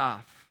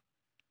stuff.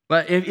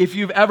 But if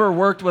you've ever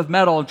worked with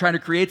metal and trying to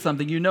create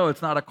something, you know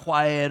it's not a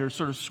quiet or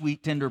sort of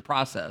sweet, tender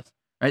process,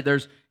 right?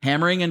 There's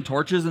hammering and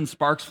torches and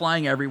sparks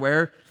flying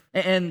everywhere.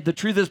 And the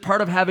truth is, part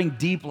of having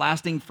deep,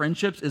 lasting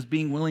friendships is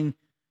being willing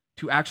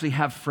to actually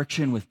have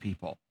friction with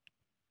people.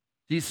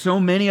 See, so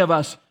many of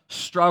us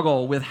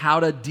struggle with how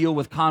to deal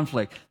with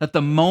conflict, that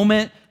the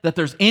moment that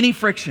there's any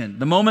friction,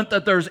 the moment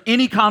that there's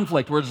any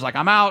conflict, we're just like,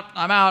 I'm out,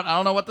 I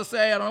don't know what to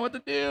say, I don't know what to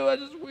do,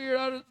 it's just weird,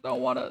 I just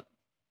don't want to.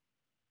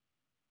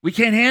 We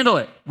can't handle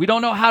it. We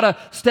don't know how to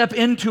step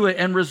into it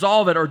and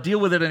resolve it or deal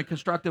with it in a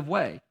constructive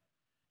way.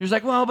 You're just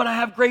like, well, but I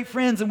have great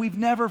friends and we've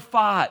never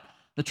fought.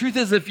 The truth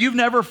is, if you've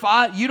never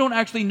fought, you don't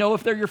actually know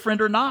if they're your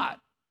friend or not.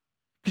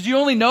 Because you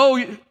only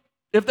know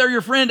if they're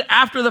your friend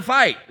after the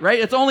fight, right?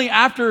 It's only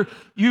after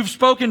you've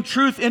spoken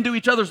truth into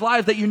each other's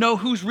lives that you know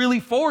who's really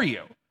for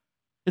you.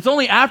 It's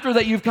only after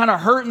that you've kind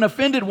of hurt and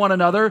offended one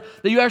another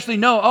that you actually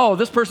know, oh,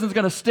 this person's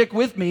going to stick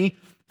with me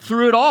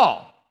through it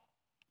all.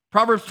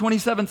 Proverbs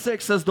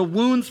 27:6 says, the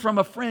wounds from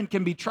a friend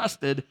can be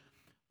trusted,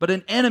 but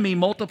an enemy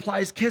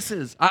multiplies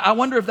kisses. I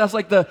wonder if that's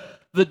like the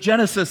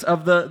genesis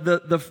of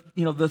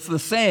the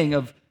saying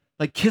of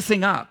like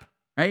kissing up,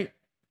 right?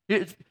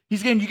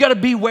 He's saying you got to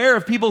beware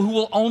of people who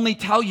will only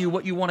tell you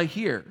what you want to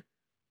hear.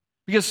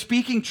 Because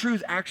speaking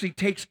truth actually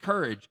takes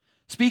courage.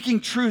 Speaking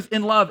truth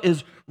in love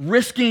is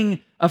risking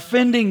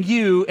offending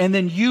you and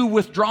then you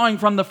withdrawing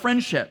from the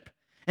friendship.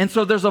 And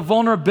so there's a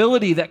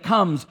vulnerability that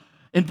comes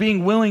And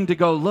being willing to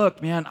go,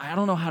 look, man, I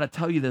don't know how to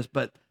tell you this,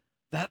 but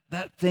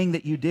that thing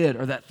that you did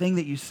or that thing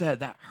that you said,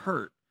 that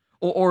hurt.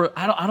 Or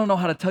I don't know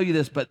how to tell you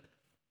this, but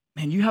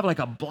man, you have like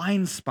a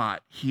blind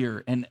spot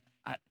here. And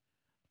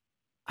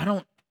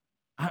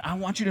I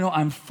want you to know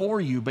I'm for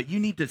you, but you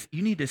need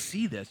to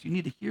see this. You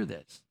need to hear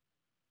this.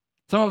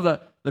 Some of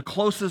the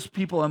closest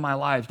people in my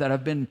life that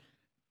have been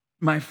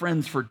my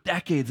friends for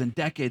decades and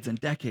decades and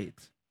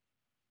decades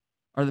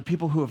are the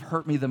people who have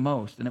hurt me the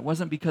most. And it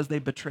wasn't because they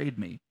betrayed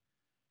me.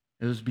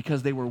 It was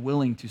because they were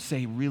willing to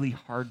say really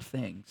hard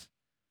things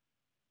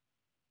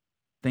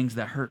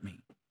that hurt me.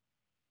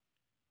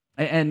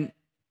 And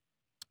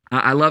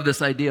I love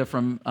this idea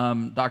from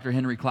Dr.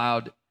 Henry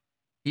Cloud.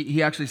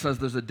 He actually says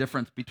there's a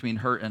difference between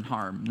hurt and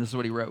harm. This is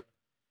what he wrote.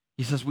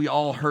 He says, we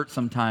all hurt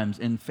sometimes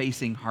in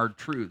facing hard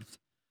truths,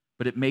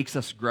 but it makes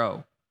us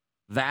grow.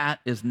 That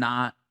is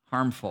not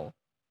harmful.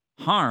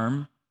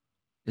 Harm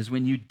is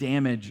when you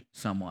damage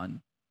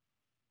someone.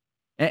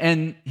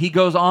 And he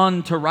goes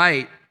on to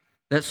write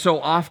that so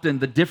often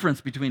the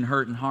difference between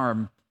hurt and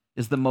harm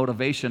is the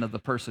motivation of the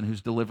person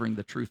who's delivering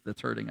the truth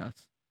that's hurting us.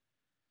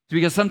 It's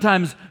because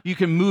sometimes you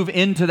can move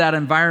into that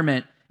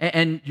environment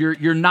and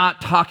you're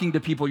not talking to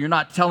people, you're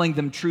not telling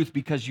them truth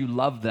because you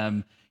love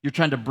them. You're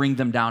trying to bring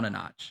them down a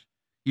notch.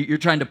 You're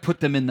trying to put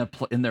them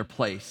in their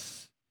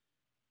place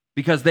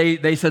because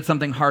they said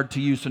something hard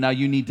to you, so now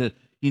you need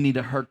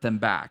to hurt them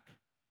back.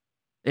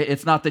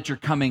 It's not that you're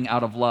coming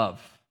out of love.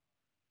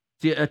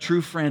 See, a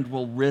true friend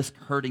will risk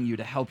hurting you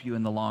to help you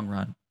in the long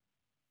run.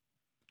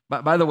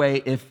 But by the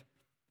way, if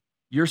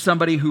you're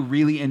somebody who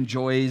really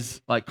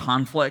enjoys like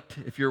conflict,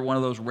 if you're one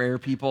of those rare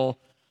people,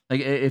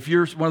 like if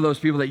you're one of those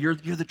people that you're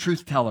the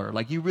truth teller,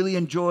 like you really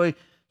enjoy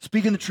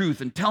speaking the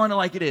truth and telling it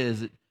like it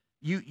is,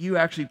 you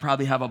actually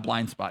probably have a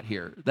blind spot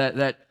here.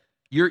 That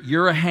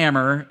you're a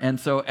hammer, and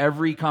so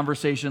every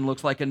conversation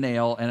looks like a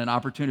nail and an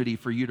opportunity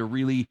for you to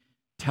really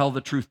tell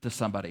the truth to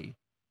somebody.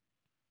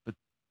 But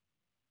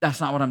that's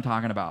not what I'm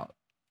talking about.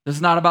 This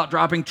is not about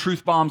dropping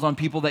truth bombs on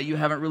people that you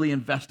haven't really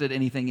invested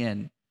anything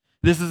in.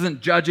 This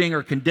isn't judging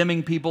or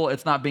condemning people.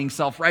 It's not being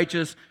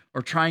self-righteous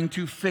or trying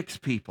to fix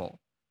people.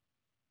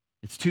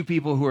 It's two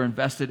people who are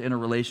invested in a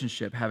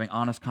relationship, having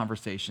honest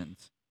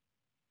conversations.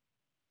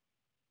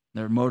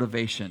 Their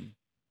motivation.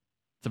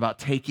 It's about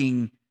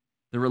taking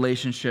the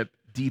relationship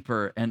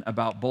deeper and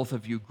about both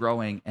of you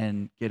growing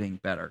and getting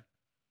better.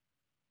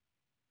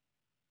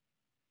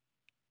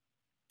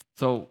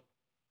 So,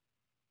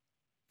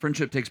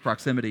 friendship takes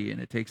proximity,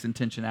 and it takes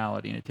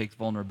intentionality, and it takes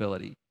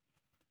vulnerability.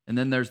 And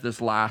then there's this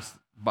last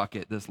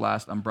bucket, this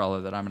last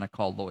umbrella that I'm going to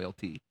call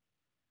loyalty.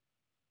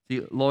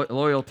 See,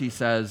 loyalty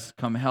says,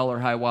 come hell or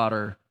high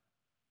water,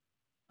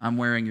 I'm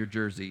wearing your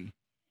jersey.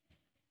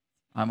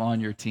 I'm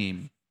on your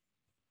team.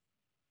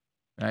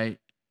 Right?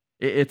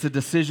 It's a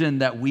decision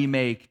that we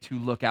make to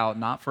look out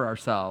not for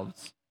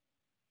ourselves,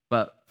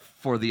 but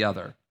for the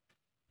other.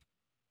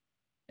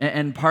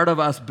 And part of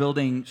us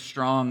building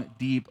strong,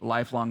 deep,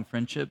 lifelong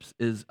friendships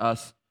is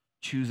us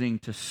choosing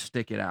to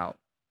stick it out.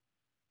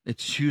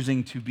 It's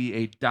choosing to be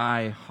a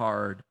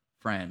die-hard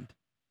friend.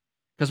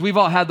 Because we've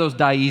all had those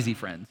die-easy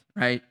friends,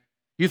 right?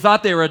 You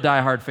thought they were a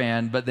die-hard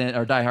fan,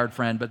 or die-hard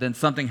friend, but then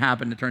something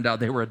happened. It turned out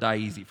they were a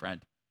die-easy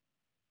friend.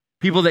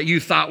 People that you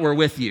thought were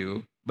with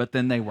you, but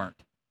then they weren't.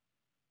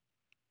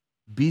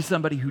 Be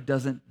somebody who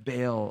doesn't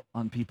bail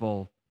on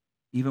people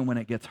even when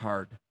it gets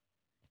hard.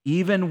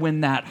 Even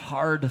when that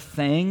hard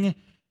thing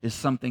is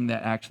something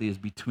that actually is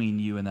between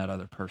you and that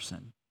other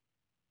person.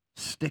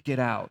 Stick it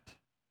out.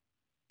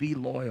 Be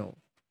loyal.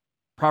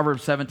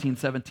 Proverbs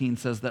 17:17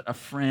 says that a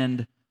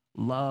friend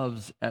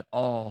loves at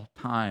all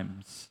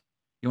times.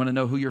 You want to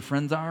know who your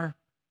friends are?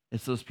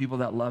 It's those people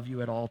that love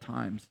you at all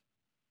times.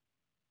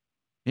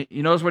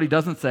 You notice what he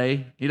doesn't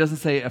say? He doesn't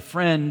say a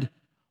friend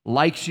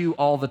likes you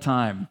all the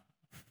time.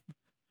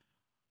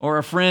 Or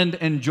a friend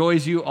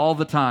enjoys you all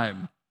the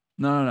time.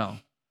 No.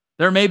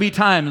 There may be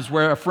times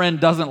where a friend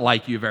doesn't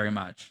like you very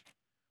much,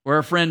 where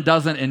a friend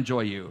doesn't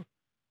enjoy you,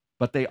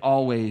 but they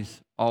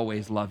always,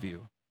 always love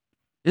you.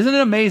 Isn't it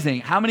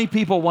amazing how many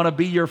people want to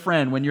be your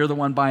friend when you're the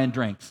one buying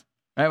drinks?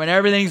 Right? When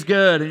everything's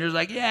good and you're just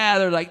like, yeah,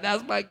 they're like,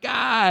 that's my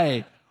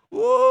guy.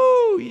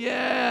 Woo,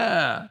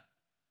 yeah.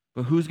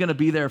 But who's going to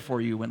be there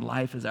for you when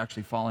life is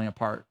actually falling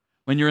apart?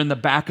 When you're in the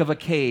back of a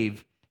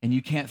cave and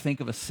you can't think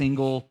of a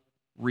single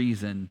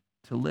reason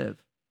to live?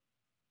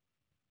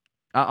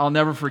 I'll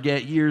never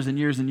forget years and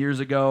years and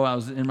years ago, I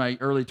was in my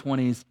early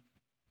 20s.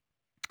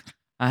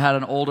 I had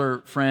an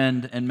older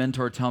friend and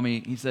mentor tell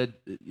me, he said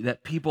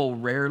that people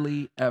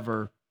rarely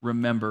ever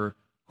remember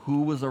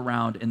who was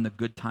around in the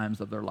good times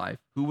of their life,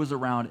 who was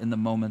around in the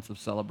moments of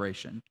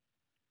celebration,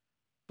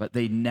 but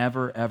they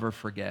never ever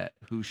forget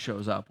who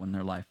shows up when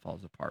their life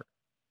falls apart.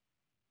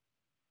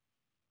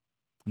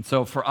 And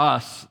so for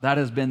us, that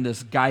has been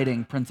this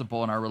guiding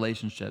principle in our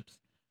relationships.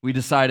 We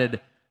decided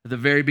at the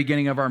very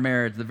beginning of our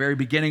marriage, the very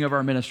beginning of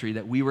our ministry,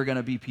 that we were going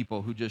to be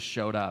people who just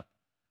showed up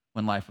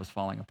when life was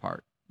falling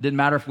apart. Didn't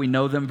matter if we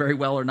know them very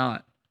well or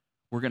not.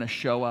 We're going to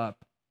show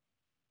up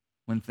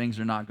when things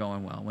are not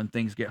going well, when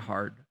things get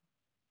hard.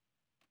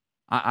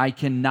 I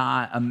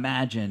cannot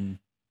imagine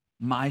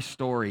my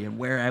story and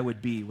where I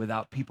would be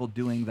without people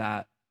doing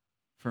that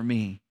for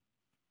me.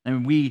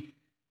 And we've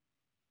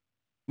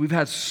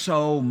had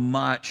so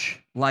much,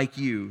 like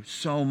you,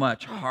 so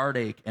much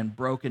heartache and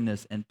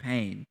brokenness and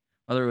pain,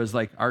 whether it was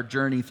like our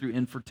journey through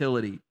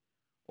infertility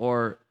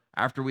or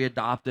after we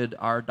adopted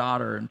our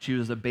daughter and she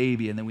was a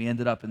baby, and then we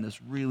ended up in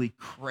this really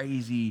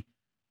crazy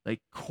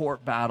like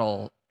court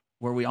battle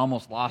where we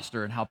almost lost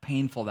her, and how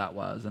painful that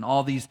was, and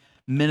all these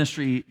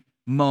ministry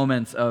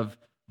moments of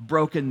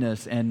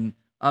brokenness and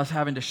us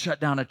having to shut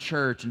down a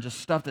church and just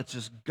stuff that's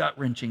just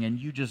gut-wrenching, and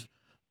you just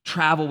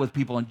travel with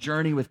people and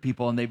journey with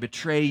people and they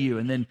betray you,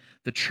 and then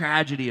the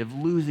tragedy of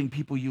losing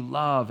people you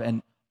love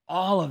and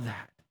all of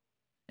that.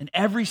 And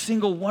every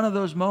single one of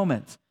those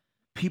moments,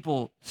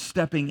 people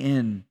stepping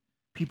in,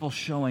 people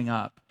showing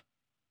up.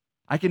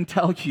 I can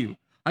tell you,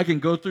 I can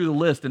go through the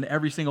list in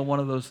every single one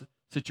of those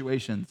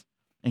situations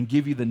and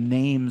give you the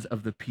names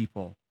of the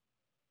people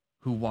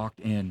who walked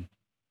in.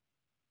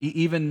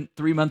 Even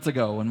 3 months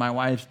ago, when my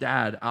wife's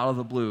dad, out of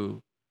the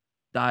blue,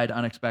 died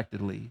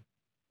unexpectedly,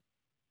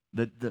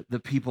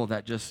 the people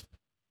that just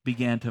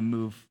began to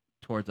move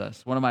towards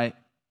us. One of my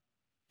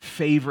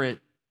favorite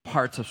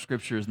parts of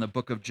Scripture is in the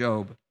book of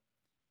Job.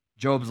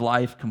 Job's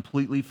life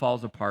completely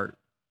falls apart.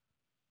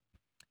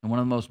 And one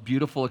of the most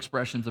beautiful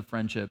expressions of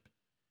friendship,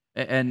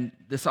 and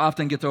this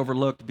often gets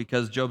overlooked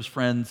because Job's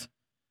friends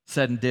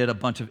said and did a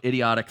bunch of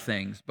idiotic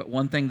things, but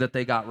one thing that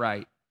they got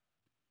right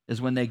is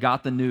when they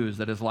got the news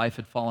that his life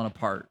had fallen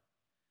apart.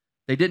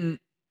 They didn't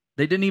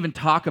even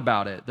talk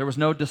about it. There was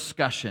no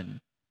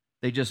discussion.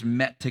 They just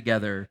met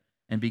together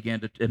and began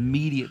to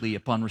immediately,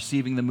 upon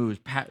receiving the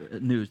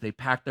news, they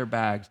packed their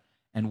bags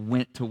and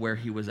went to where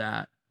he was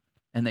at.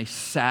 And they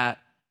sat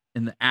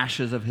in the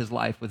ashes of his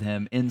life with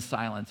him in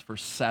silence for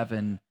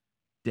 7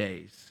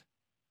 days.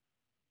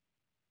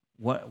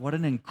 What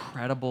an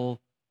incredible,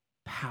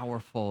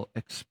 powerful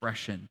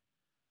expression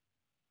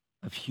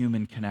of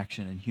human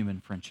connection and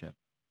human friendship.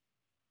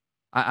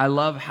 I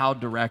love how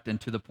direct and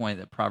to the point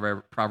that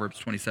Proverbs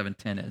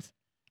 27:10 is.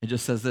 It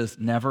just says this: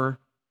 never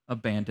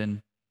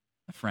abandon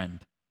a friend.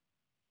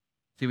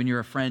 See, when you're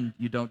a friend,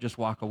 you don't just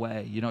walk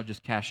away. You don't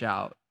just cash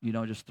out. You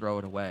don't just throw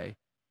it away.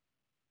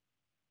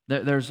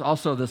 There's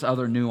also this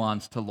other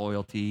nuance to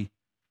loyalty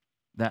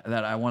that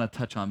I want to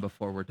touch on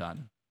before we're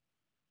done.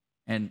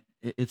 And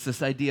it's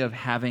this idea of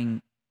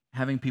having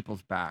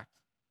people's backs.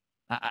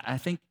 I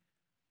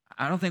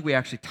don't think we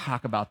actually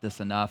talk about this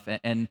enough.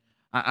 And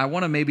I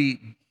want to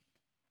maybe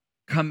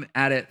come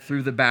at it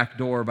through the back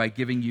door by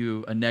giving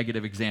you a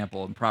negative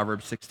example. In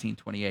Proverbs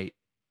 16:28,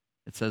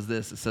 it says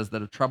this: it says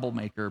that a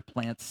troublemaker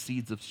plants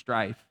seeds of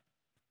strife,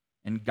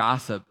 and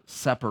gossip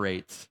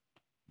separates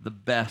the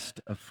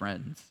best of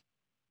friends.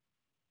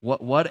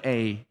 What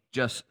a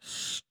just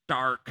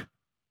stark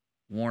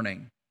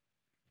warning.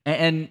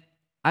 And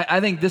I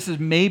think this is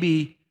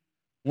maybe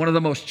one of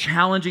the most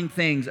challenging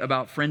things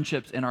about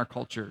friendships in our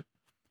culture,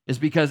 is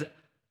because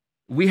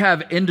we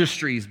have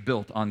industries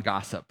built on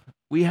gossip.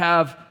 We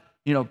have,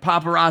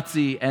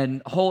 paparazzi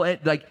and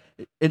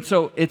and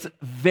so it's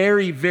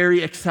very,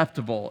 very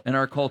acceptable in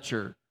our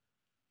culture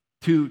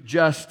to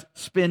just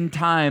spend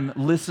time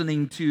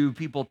listening to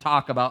people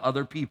talk about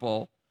other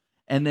people,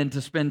 and then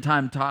to spend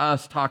time to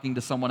us talking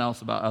to someone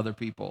else about other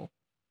people.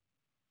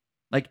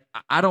 Like,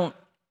 I don't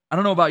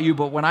know about you,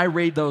 but when I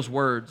read those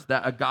words,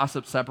 that a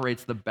gossip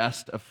separates the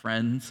best of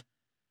friends,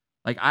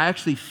 like, I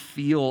actually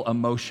feel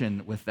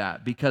emotion with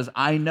that, because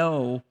I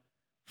know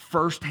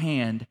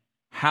firsthand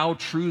how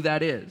true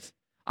that is.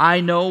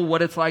 I know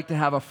what it's like to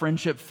have a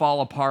friendship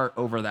fall apart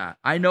over that.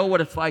 I know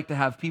what it's like to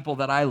have people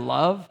that I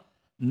love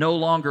no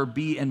longer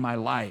be in my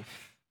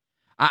life.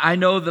 I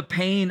know the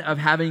pain of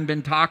having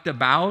been talked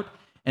about,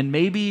 and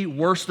maybe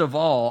worst of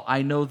all,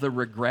 I know the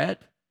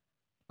regret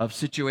of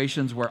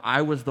situations where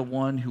I was the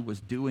one who was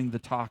doing the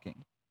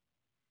talking.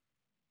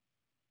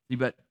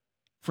 But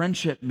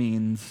friendship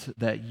means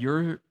that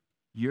your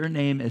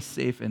name is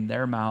safe in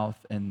their mouth,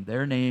 and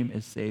their name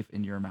is safe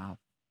in your mouth.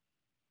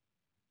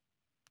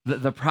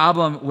 The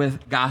problem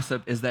with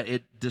gossip is that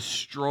it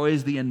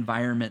destroys the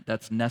environment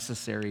that's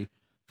necessary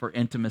for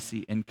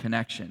intimacy and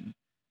connection.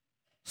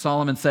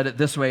 Solomon said it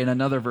this way in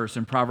another verse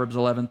in Proverbs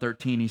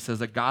 11:13. He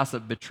says, a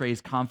gossip betrays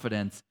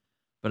confidence,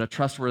 but a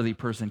trustworthy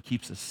person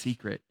keeps a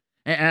secret.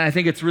 And I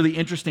think it's really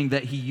interesting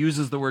that he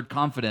uses the word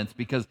confidence,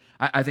 because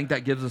I think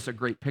that gives us a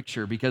great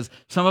picture, because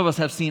some of us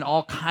have seen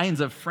all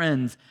kinds of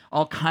friends,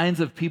 all kinds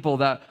of people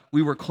that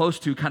we were close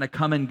to kind of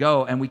come and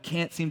go, and we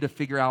can't seem to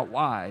figure out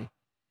why.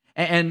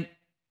 And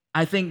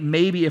I think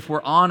maybe if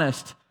we're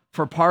honest,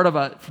 for part of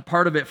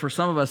it for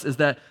some of us is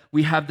that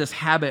we have this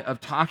habit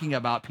of talking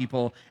about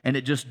people, and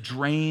it just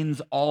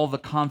drains all the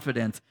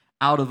confidence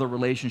out of the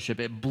relationship.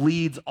 It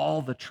bleeds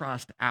all the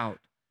trust out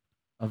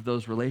of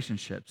those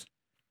relationships.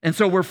 And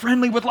so we're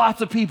friendly with lots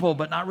of people,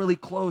 but not really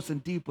close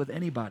and deep with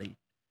anybody.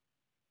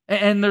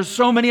 And there's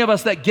so many of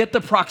us that get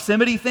the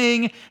proximity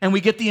thing, and we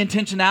get the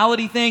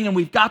intentionality thing, and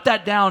we've got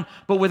that down,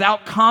 but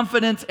without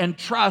confidence and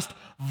trust,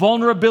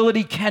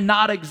 vulnerability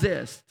cannot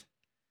exist.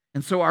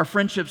 And so our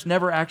friendships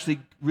never actually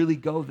really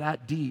go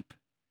that deep.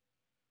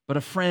 But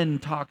a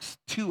friend talks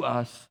to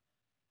us,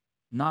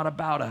 not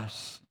about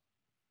us.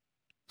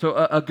 So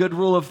a good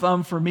rule of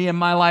thumb for me in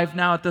my life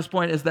now at this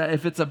point is that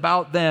if it's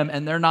about them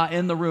and they're not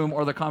in the room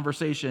or the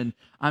conversation,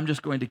 I'm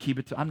just going to keep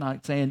it I'm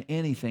not saying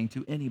anything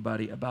to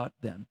anybody about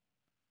them.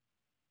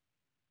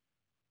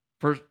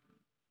 For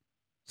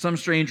some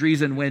strange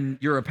reason, when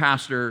you're a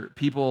pastor,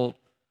 people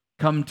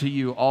come to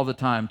you all the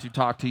time to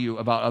talk to you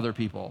about other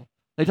people.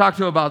 They talk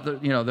to you about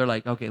they're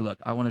like, okay, look,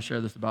 I want to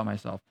share this about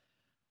myself.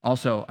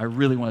 Also, I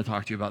really want to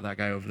talk to you about that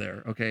guy over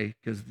there, okay?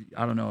 Because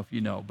I don't know if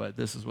you know, but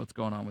this is what's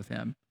going on with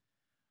him.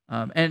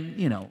 And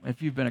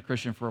if you've been a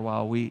Christian for a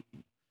while, we're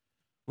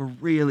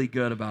really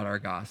good about our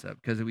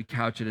gossip because we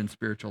couch it in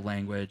spiritual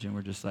language, and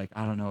we're just like,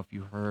 I don't know if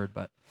you heard,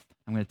 but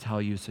I'm going to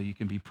tell you so you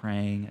can be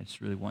praying. I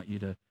just really want you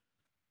to.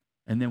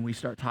 And then we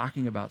start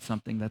talking about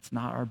something that's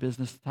not our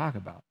business to talk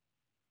about.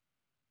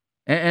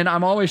 And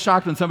I'm always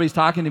shocked when somebody's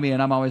talking to me,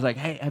 and I'm always like,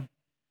 hey,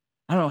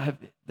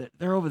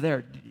 they're over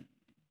there.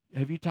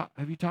 Have you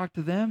talked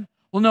to them?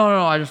 Well,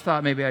 no, I just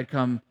thought maybe I'd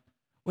come.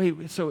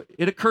 Wait, so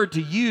it occurred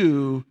to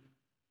you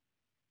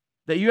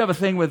that you have a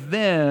thing with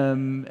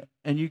them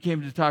and you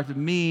came to talk to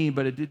me,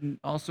 but it didn't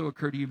also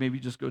occur to you maybe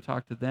just go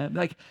talk to them?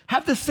 Like,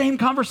 have the same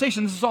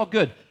conversation. This is all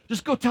good.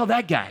 Just go tell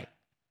that guy,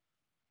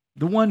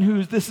 the one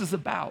who this is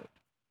about.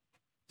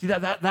 See,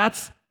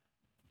 that's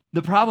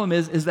the problem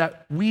is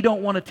that we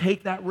don't want to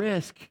take that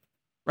risk,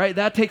 right?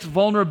 That takes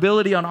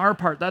vulnerability on our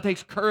part. That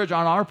takes courage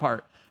on our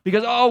part.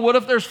 Because, what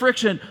if there's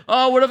friction?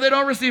 What if they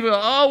don't receive it?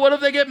 What if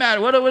they get mad?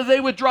 What if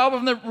they withdraw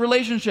from the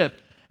relationship?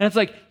 And it's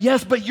like,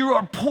 yes, but you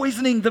are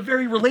poisoning the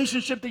very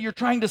relationship that you're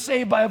trying to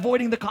save by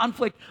avoiding the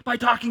conflict, by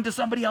talking to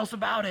somebody else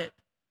about it.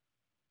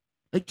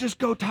 Like, just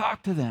go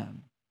talk to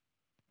them.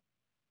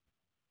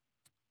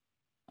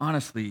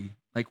 Honestly,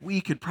 like,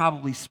 we could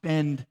probably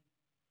spend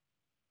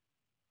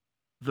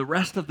the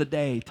rest of the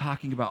day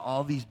talking about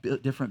all these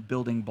different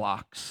building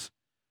blocks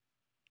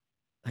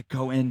that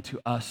go into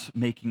us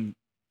making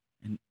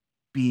and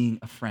being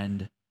a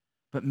friend.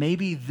 But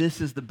maybe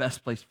this is the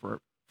best place for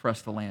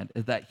us to land,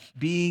 is that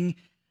being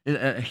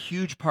a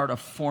huge part of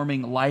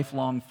forming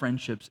lifelong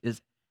friendships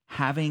is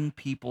having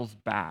people's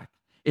back.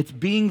 It's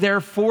being there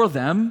for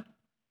them,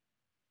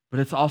 but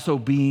it's also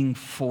being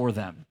for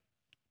them.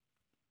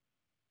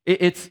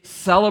 It's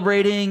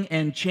celebrating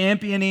and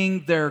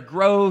championing their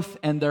growth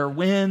and their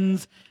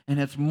wins, and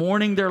it's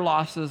mourning their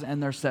losses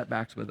and their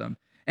setbacks with them.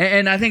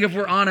 And I think if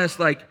we're honest,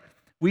 like,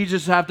 we'd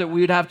have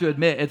to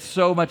admit it's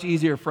so much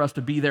easier for us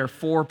to be there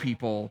for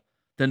people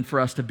than for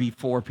us to be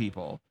for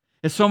people.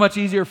 It's so much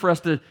easier for us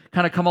to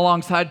kind of come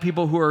alongside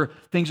people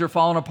things are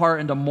falling apart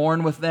and to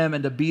mourn with them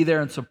and to be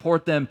there and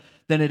support them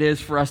than it is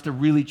for us to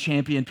really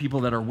champion people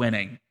that are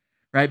winning,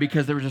 right?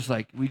 Because they were just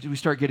like, we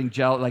start getting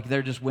jealous, like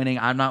they're just winning,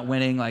 I'm not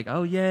winning, like,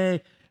 oh,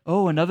 yay.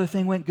 Oh, another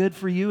thing went good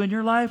for you in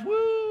your life?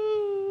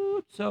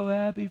 Woo, so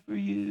happy for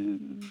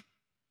you.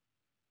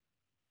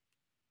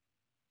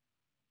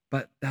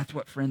 But that's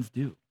what friends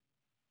do.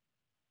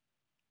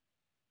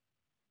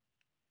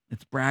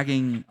 It's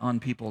bragging on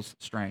people's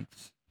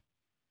strengths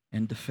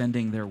and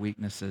defending their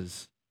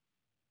weaknesses,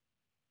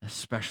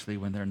 especially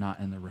when they're not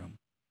in the room.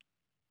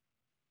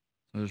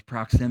 So there's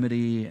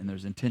proximity, and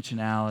there's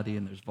intentionality,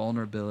 and there's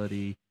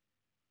vulnerability,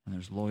 and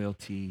there's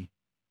loyalty.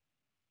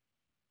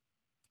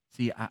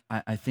 See,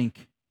 I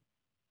think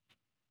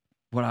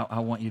what I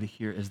want you to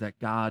hear is that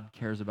God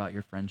cares about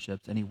your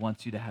friendships, and he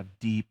wants you to have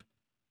deep,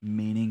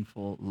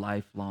 meaningful,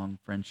 lifelong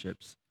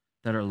friendships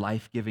that are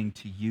life-giving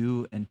to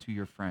you and to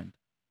your friend.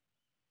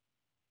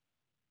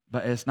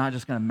 But it's not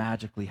just going to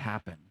magically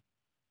happen.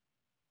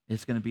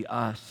 It's going to be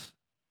us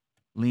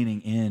leaning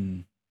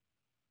in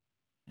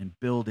and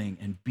building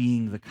and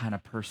being the kind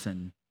of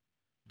person,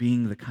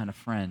 being the kind of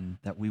friend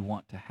that we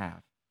want to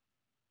have.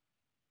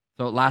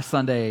 So last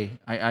Sunday,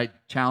 I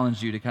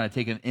challenged you to kind of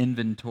take an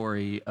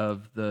inventory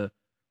of the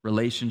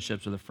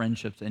relationships or the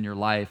friendships in your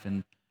life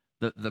and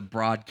the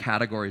broad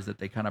categories that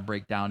they kind of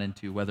break down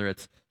into, whether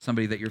it's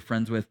somebody that you're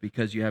friends with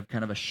because you have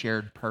kind of a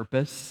shared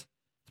purpose.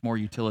 It's more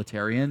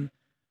utilitarian.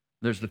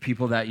 There's the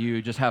people that you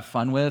just have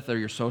fun with, or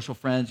your social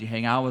friends. You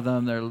hang out with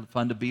them. They're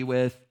fun to be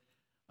with.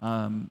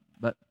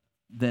 But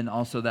then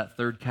also that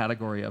third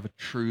category of a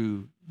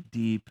true,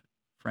 deep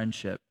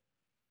friendship.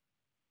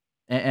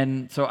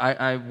 And so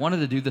I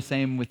wanted to do the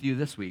same with you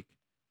this week,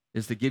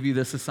 is to give you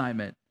this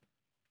assignment.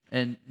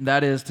 And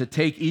that is to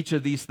take each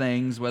of these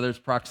things, whether it's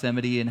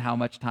proximity and how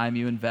much time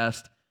you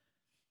invest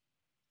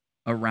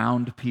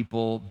around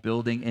people,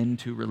 building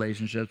into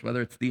relationships,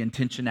 whether it's the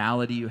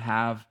intentionality you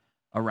have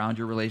around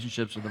your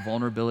relationships or the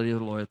vulnerability or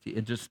the loyalty,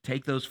 and just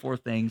take those four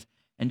things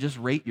and just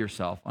rate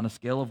yourself on a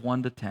scale of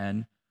 1 to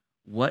 10.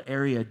 What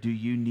area do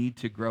you need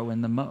to grow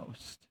in the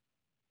most?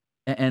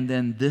 And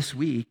then this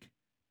week,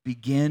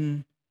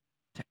 begin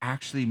to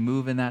actually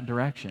move in that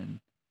direction.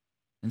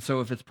 And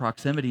so if it's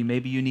proximity,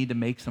 maybe you need to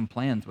make some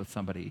plans with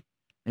somebody.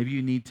 Maybe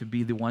you need to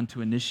be the one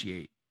to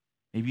initiate.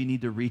 Maybe you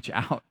need to reach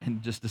out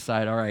and just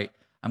decide, all right,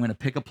 I'm going to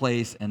pick a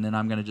place, and then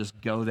I'm going to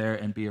just go there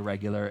and be a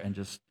regular and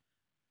just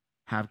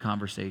have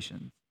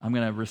conversations. I'm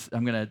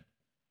gonna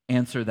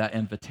answer that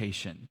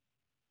invitation.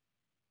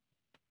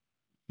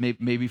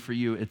 Maybe for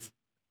you, it's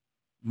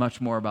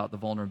much more about the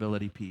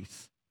vulnerability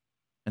piece.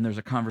 And there's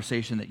a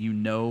conversation that you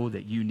know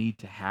that you need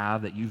to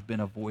have that you've been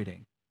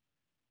avoiding.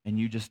 And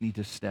you just need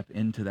to step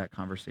into that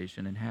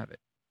conversation and have it.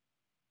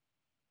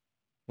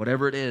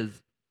 Whatever it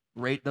is,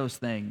 rate those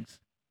things.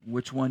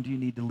 Which one do you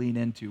need to lean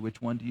into?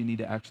 Which one do you need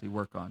to actually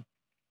work on?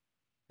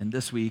 And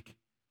this week,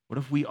 what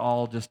if we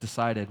all just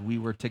decided we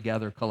were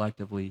together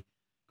collectively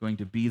going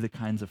to be the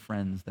kinds of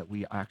friends that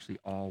we actually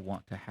all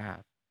want to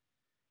have?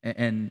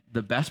 And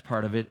the best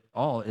part of it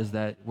all is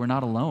that we're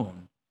not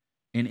alone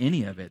in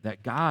any of it,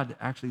 that God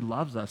actually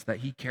loves us, that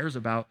he cares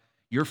about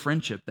your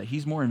friendship, that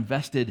he's more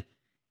invested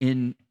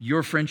in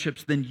your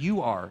friendships than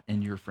you are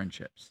in your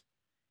friendships,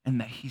 and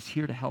that he's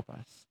here to help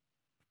us.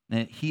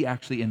 And he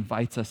actually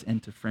invites us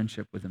into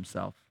friendship with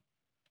himself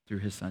through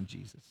his son,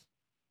 Jesus.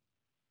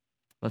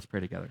 Let's pray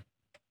together.